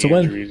Especially division with to the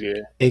win. injuries,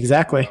 yeah.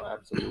 Exactly. No,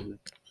 absolutely.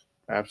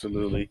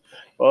 Absolutely.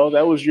 Well,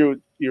 that was your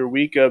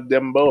week of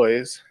them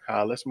boys.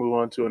 Let's move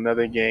on to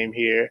another game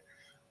here.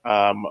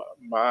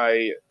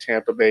 My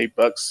Tampa Bay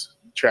Bucks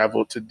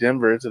traveled to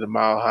Denver to the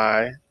Mile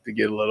High to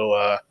get a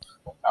little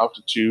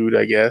altitude,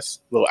 I guess,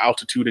 a little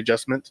altitude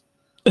adjustment.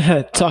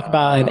 Talk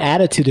about an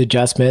attitude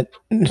adjustment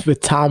with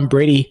Tom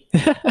Brady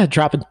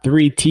dropping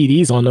 3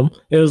 TDs on him.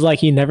 It was like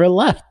he never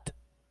left.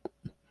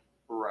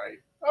 Right.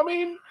 I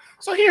mean,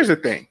 so here's the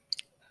thing.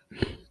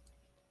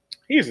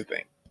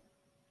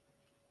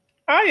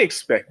 I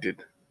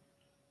expected,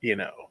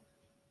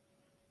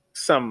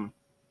 some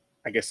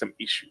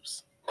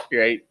issues,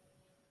 right?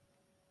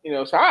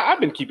 So I've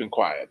been keeping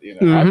quiet.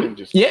 I've been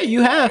just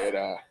you have.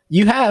 quiet.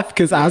 You have,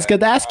 because I was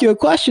going to ask you a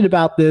question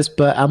about this,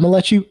 but I'm going to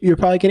let you. You're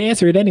probably going to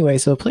answer it anyway,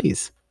 so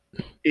please.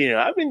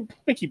 I've been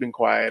keeping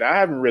quiet. I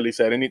haven't really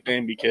said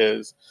anything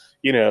because,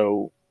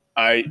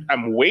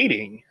 I'm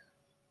waiting,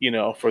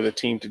 for the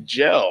team to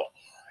gel.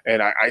 And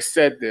I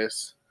said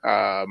this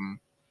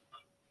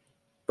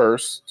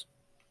first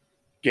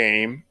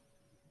game,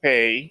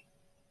 hey,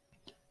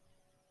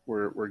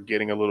 we're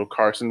getting a little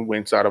Carson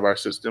Wentz out of our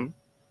system.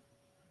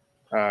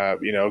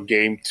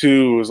 Game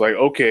 2 was like,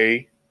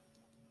 okay,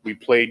 we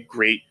played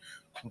great.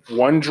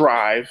 One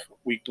drive,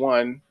 week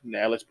 1.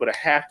 Now let's put a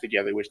half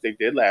together, which they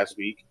did last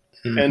week.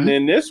 Mm-hmm. And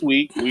then this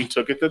week, we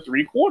took it to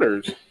 3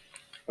 quarters.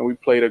 And we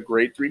played a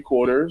great 3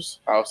 quarters,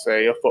 I'll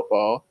say, of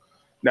football.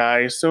 Now, I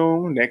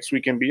assume next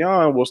week and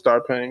beyond, we'll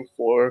start playing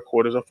 4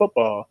 quarters of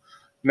football.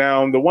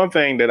 Now, the one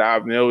thing that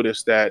I've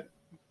noticed that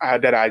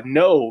I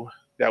know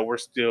that we're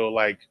still,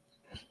 like,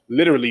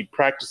 literally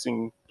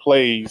practicing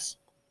plays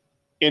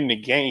in the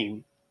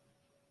game,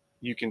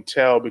 you can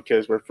tell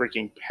because we're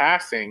freaking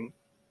passing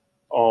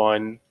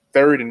on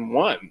 3rd and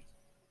 1.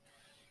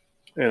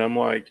 And I'm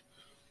like,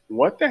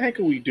 what the heck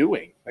are we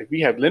doing? Like,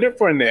 we have Leonard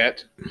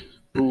Fournette,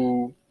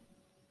 who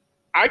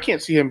I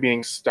can't see him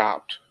being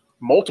stopped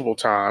multiple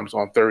times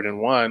on 3rd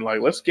and 1.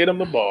 Like, let's get him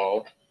the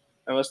ball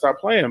and let's stop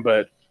playing.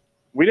 But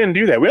we didn't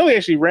do that. We only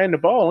actually ran the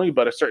ball only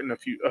but a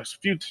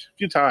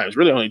few times.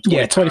 Really only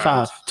 20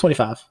 25.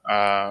 25.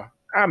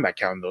 I'm not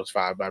counting those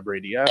 5 by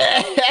Brady.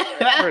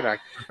 We're not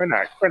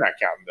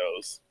counting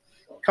those.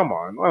 Come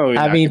on.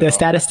 I mean, the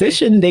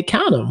statistician, they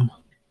count them.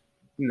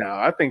 No,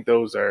 I think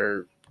those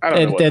are. I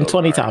don't know. Then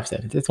 20 tops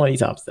then. It's 20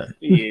 tops then.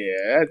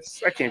 Yeah,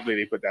 I can't believe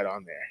they put that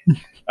on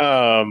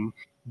there.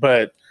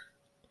 But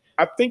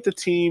I think the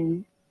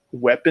team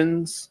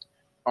weapons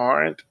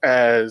aren't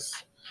as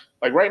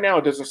like right now.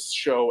 It doesn't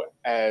show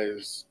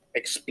as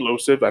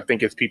explosive. I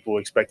think as people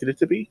expected it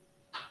to be.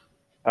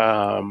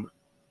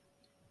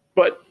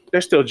 But they're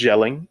still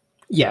gelling.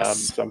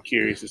 Yes. So I'm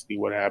curious to see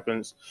what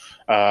happens.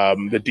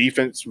 The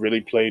defense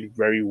really played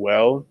very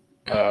well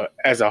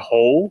as a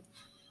whole.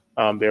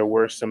 There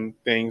were some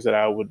things that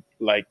I would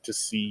like to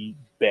see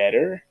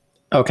better.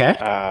 Okay.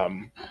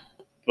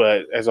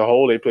 But as a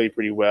whole, they played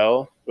pretty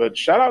well. But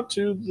shout out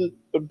to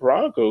the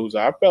Broncos.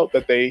 I felt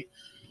that they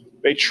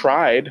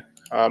tried.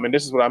 And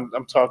this is what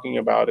I'm talking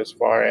about as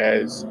far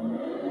as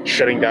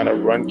shutting down a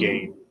run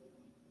game.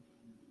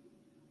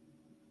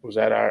 Was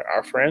that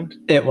our friend?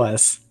 It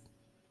was.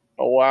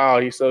 Oh, wow.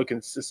 He's so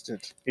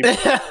consistent. There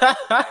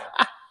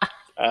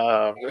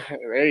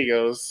he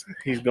goes.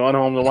 He's going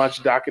home to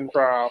watch Doc and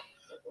Prom.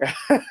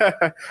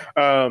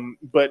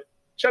 But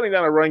shutting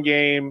down a run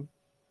game,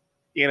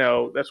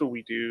 that's what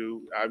we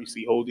do.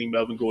 Obviously, holding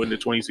Melvin Gordon to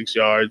 26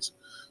 yards.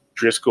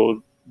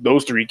 Driscoll,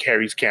 those 3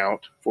 carries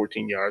count,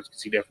 14 yards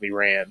because he definitely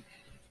ran.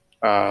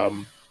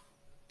 And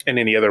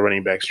then the other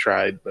running backs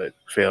tried but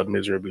failed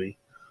miserably.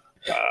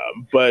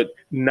 But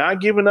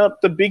not giving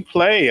up the big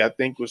play, I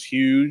think, was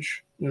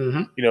huge.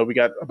 Mm-hmm. We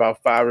got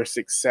about 5 or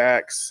 6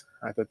 sacks.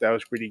 I thought that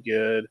was pretty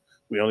good.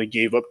 We only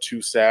gave up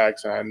 2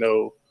 sacks. And I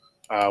know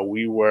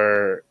we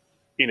were,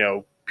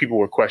 people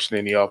were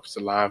questioning the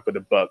offensive line for the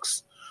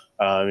Bucks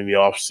in the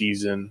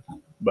offseason,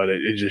 but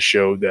it just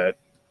showed that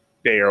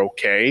they are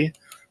okay.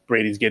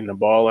 Brady's getting the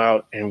ball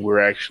out, and we're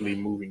actually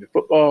moving the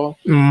football.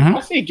 Mm-hmm.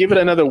 I say give it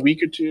another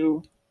week or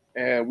 2,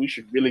 and we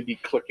should really be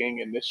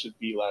clicking, and this should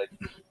be, like,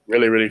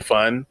 really, really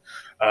fun.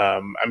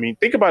 I mean,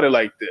 think about it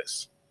like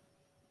this.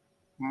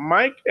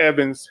 Mike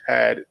Evans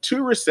had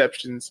 2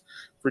 receptions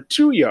for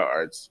 2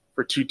 yards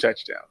for 2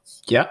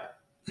 touchdowns. Yep.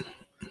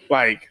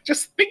 Like,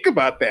 just think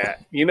about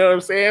that. You know what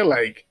I'm saying?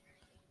 Like,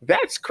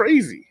 that's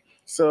crazy.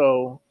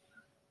 So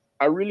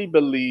I really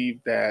believe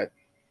that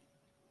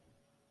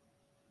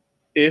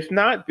if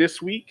not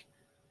this week,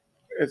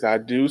 as I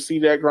do see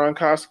that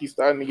Gronkowski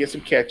starting to get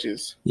some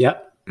catches.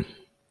 Yep.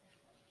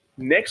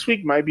 Next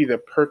week might be the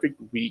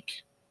perfect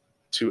week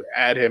to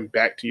add him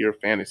back to your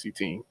fantasy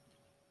team.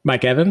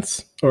 Mike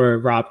Evans or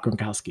Rob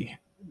Gronkowski?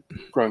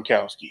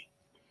 Gronkowski.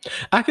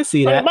 I can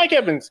see that. I mean, Mike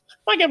Evans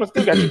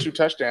still got the 2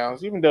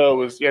 touchdowns, even though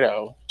it was,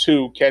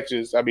 2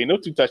 catches. I mean,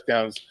 those 2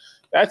 touchdowns,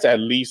 that's at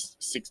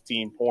least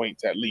 16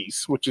 points at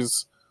least, which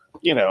is,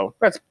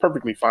 that's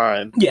perfectly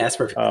fine. Yeah, it's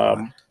perfectly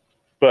fine.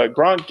 But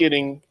Gronk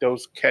getting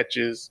those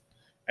catches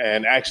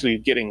and actually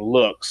getting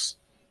looks,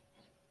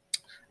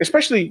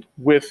 especially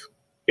with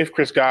if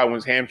Chris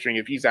Godwin's hamstring,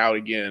 if he's out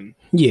again,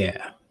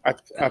 I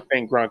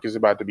think Gronk is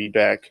about to be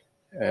back.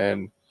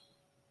 And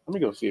let me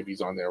go see if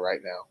he's on there right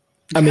now.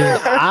 I mean,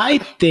 I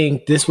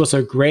think this was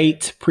a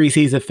great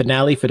preseason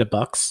finale for the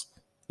Bucs.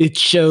 It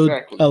showed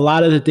a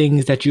lot of the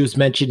things that you was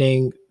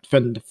mentioning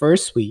from the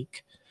first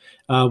week,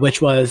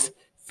 which was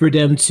for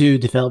them to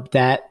develop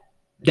that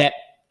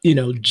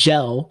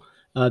gel,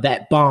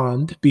 that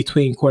bond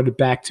between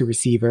quarterback to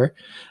receiver.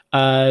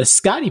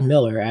 Scotty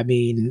Miller, I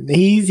mean,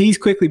 he's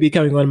quickly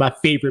becoming one of my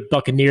favorite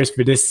Buccaneers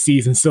for this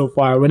season so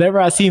far. Whenever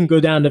I see him go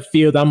down the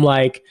field, I'm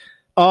like,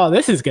 oh,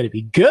 this is going to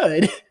be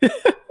good.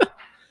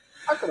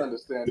 I can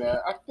understand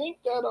that. I think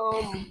that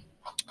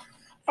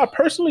I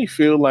personally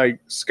feel like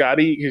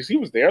Scotty, because he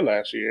was there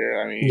last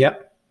year. I mean,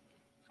 yep.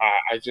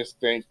 I just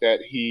think that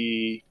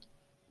he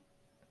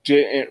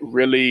didn't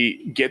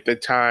really get the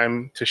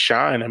time to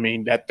shine. I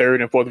mean, that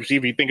third and fourth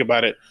receiver, you think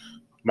about it,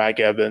 Mike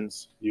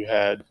Evans, you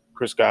had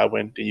Chris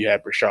Godwin, then you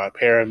had Brashad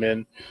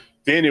Perriman,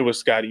 then it was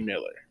Scotty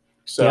Miller.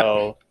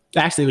 So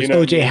actually, it was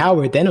O.J.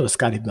 Howard, then it was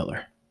Scotty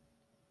Miller.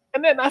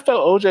 And then I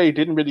felt OJ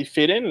didn't really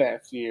fit in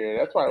last year.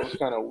 That's why it was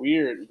kind of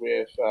weird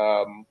with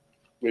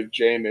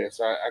Jameis.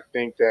 I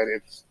think that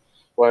it's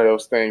one of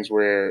those things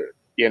where,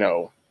 I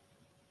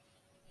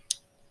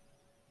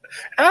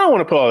don't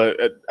want to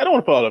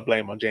put all the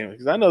blame on Jameis,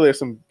 because I know there's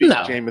some big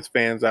Jameis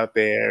fans out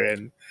there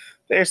and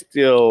they're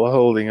still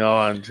holding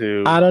on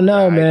to. I don't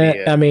know,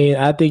 man. I mean,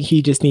 I think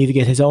he just needs to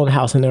get his own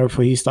house in order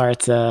before he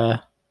starts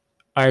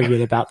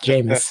arguing about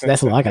Jameis.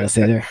 That's all I gotta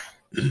say there.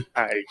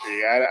 I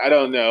agree. I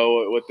don't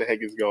know what the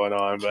heck is going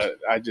on, but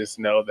I just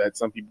know that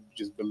some people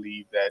just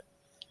believe that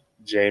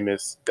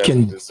Jameis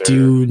can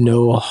do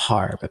no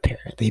harm,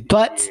 apparently.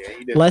 But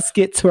let's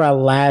get to our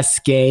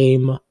last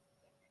game.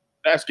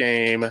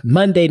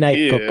 Monday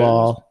Night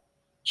Football.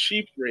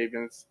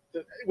 Chiefs-Ravens,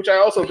 which I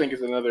also think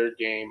is another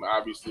game,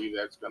 obviously,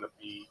 that's going to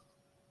be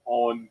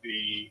on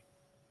the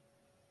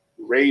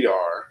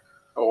radar,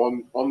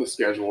 on the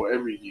schedule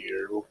every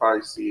year. We'll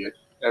probably see it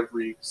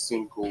every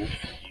single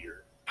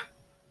year.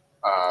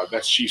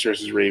 That's Chiefs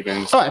versus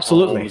Ravens. Oh,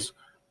 absolutely.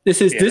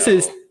 This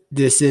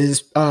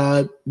is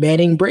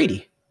Manning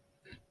Brady.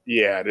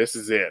 Yeah, this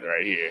is it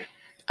right here.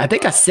 I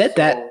think I said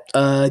that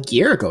a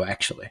year ago,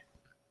 actually.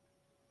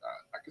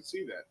 I could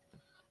see that.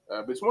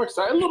 But it's more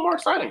exciting, a little more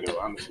exciting, though,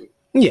 honestly.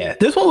 Yeah,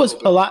 this one was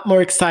a lot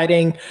more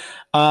exciting.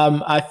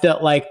 I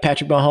felt like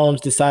Patrick Mahomes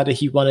decided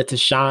he wanted to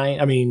shine.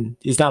 I mean,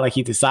 it's not like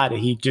he decided.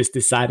 He just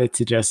decided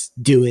to just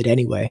do it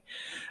anyway.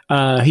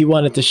 He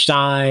wanted to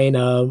shine.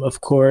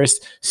 Of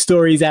course,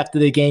 stories after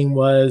the game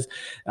was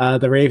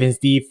the Ravens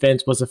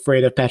defense was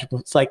afraid of Patrick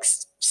Mahomes. It's like,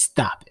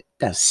 stop it.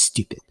 That's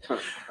stupid.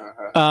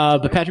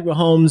 But Patrick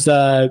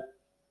Mahomes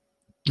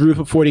threw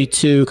for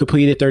 42,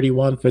 completed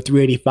 31 for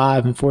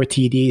 385 and 4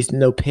 TDs,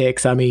 no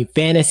picks. I mean,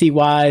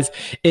 fantasy-wise,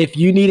 if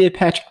you needed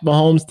Patrick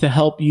Mahomes to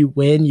help you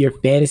win your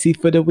fantasy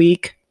for the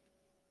week,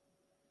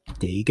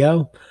 there you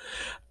go.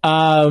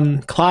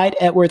 Clyde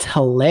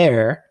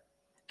Edwards-Helaire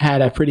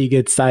had a pretty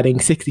good sighting,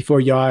 64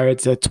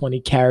 yards,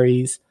 20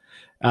 carries.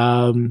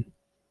 I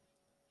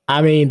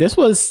mean, this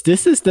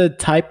is the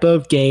type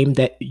of game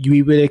that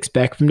we would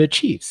expect from the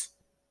Chiefs.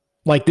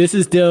 Like, this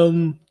is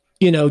them,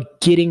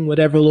 getting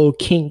whatever little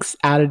kinks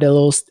out of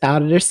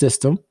their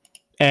system,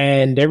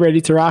 and they're ready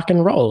to rock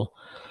and roll.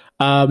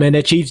 And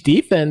the Chiefs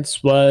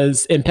defense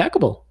was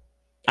impeccable.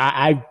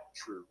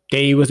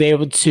 They was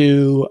able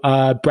to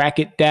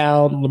bracket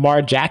down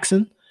Lamar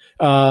Jackson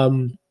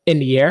in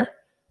the air.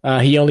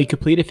 He only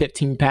completed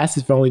 15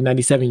 passes for only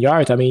 97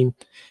 yards. I mean,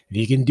 if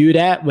you can do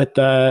that with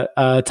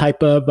the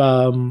type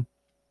of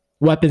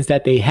weapons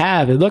that they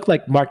have, it looked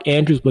like Mark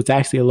Andrews was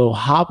actually a little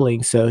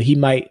hobbling, so we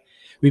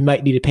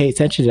might need to pay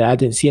attention to that. I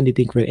didn't see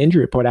anything for the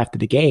injury report after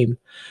the game.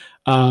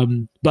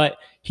 But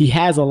he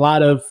has a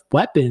lot of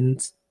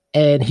weapons,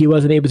 and he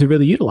wasn't able to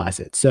really utilize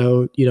it.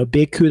 So,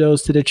 big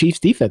kudos to the Chiefs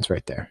defense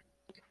right there.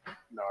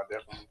 No,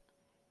 definitely.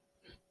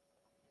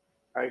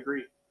 I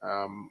agree.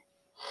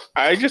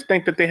 I just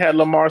think that they had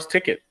Lamar's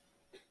ticket.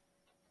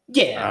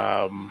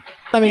 Yeah.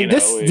 I mean,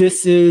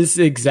 this is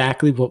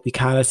exactly what we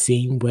kind of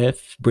seen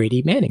with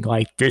Brady Manning.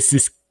 Like, this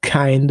is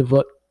kind of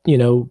what,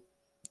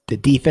 the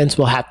defense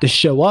will have to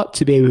show up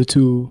to be able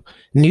to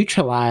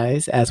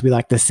neutralize, as we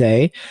like to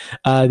say,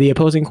 the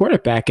opposing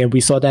quarterback. And we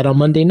saw that on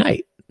Monday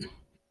night.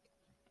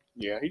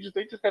 Yeah, they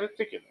just had a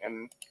ticket.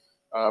 And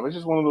it's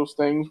just one of those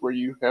things where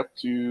you have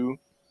to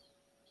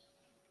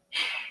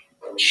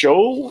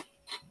show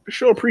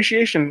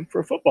appreciation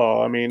for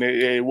football. I mean,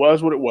 it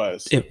was what it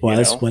was. It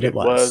was what it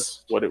was. It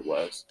was what it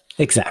was.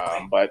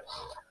 Exactly. But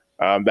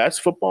that's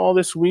football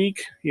this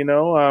week.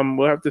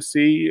 We'll have to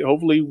see.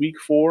 Hopefully week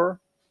 4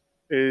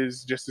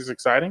 is just as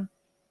exciting.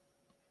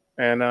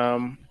 And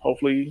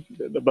hopefully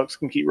the Bucs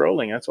can keep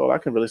rolling. That's all I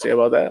can really say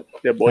about that.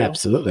 Yeah, boy.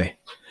 Absolutely.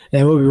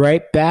 And we'll be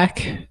right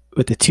back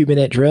with the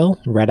 2-minute drill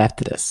right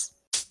after this.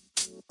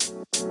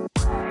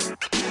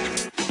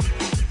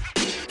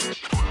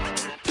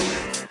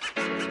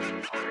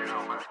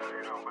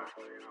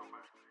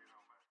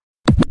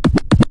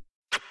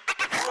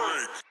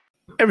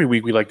 Every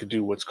week, we like to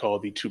do what's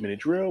called the 2-minute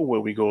drill,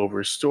 where we go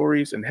over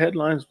stories and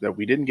headlines that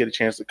we didn't get a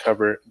chance to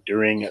cover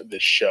during the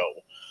show.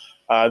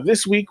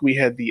 This week, we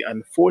had the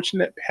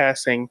unfortunate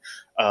passing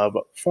of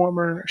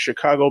former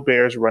Chicago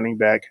Bears running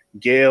back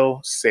Gale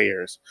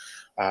Sayers,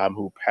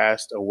 who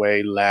passed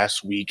away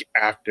last week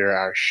after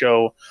our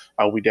show.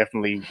 We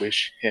definitely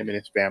wish him and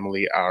his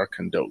family our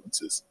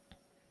condolences.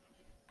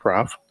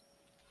 Prof?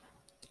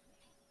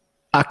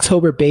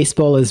 October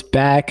baseball is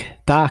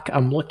back. Doc,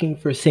 I'm looking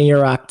for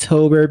Senior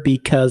October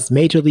because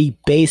Major League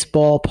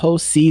Baseball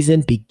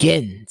postseason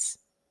begins.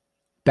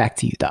 Back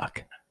to you,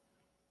 Doc.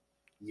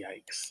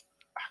 Yikes.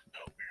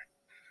 October.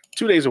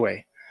 2 days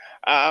away.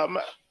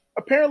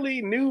 Apparently,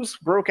 news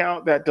broke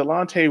out that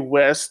Delonte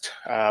West,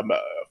 a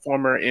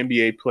former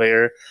NBA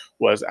player,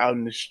 was out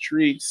in the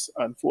streets,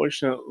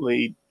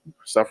 unfortunately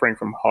suffering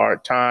from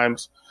hard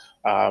times.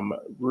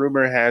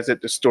 Rumor has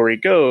it, the story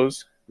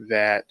goes,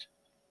 that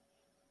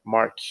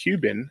Mark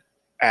Cuban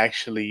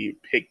actually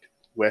picked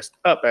West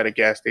up at a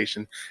gas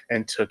station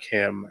and took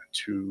him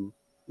to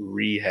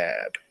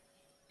rehab.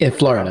 In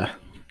Florida.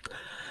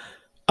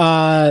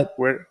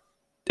 Where?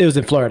 It was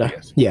in Florida.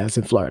 Yes. Yeah, it was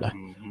in Florida.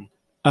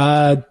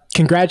 Mm-hmm.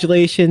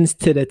 Congratulations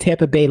to the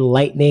Tampa Bay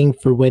Lightning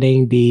for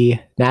winning the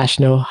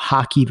National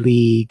Hockey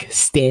League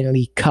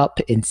Stanley Cup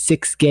in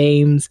 6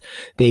 games.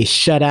 They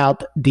shut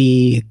out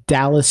the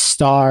Dallas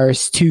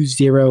Stars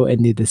 2-0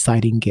 in the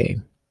deciding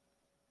game.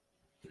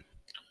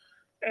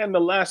 And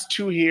the last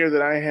 2 here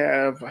that I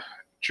have,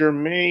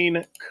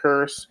 Jermaine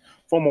Kearse,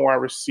 former wide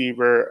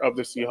receiver of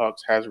the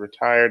Seahawks, has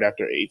retired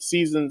after 8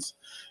 seasons.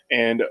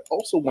 And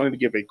also wanted to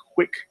give a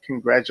quick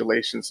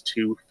congratulations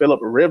to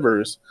Phillip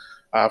Rivers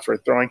for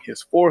throwing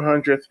his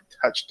 400th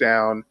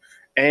touchdown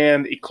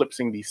and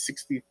eclipsing the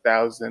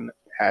 60,000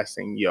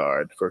 passing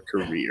yard for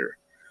career.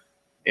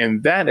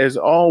 And that is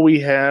all we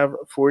have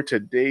for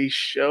today's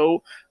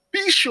show.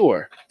 Be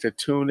sure to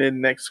tune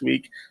in next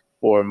week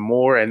for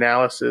more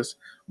analysis,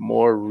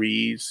 more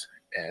reads,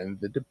 and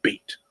the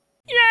debate.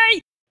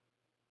 Yay!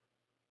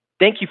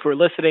 Thank you for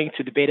listening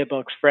to Debate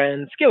Amongst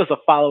Friends. Give us a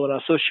follow on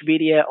our social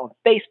media on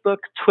Facebook,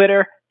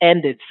 Twitter,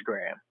 and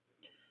Instagram.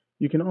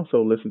 You can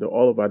also listen to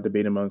all of our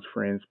Debate Amongst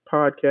Friends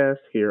podcasts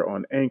here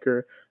on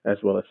Anchor, as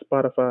well as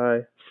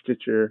Spotify,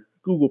 Stitcher,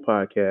 Google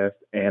Podcasts,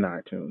 and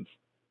iTunes.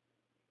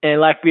 And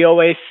like we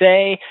always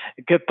say,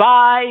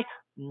 goodbye,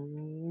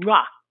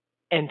 mwah,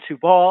 and to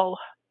all,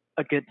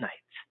 a good night.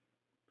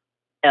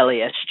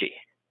 LASG.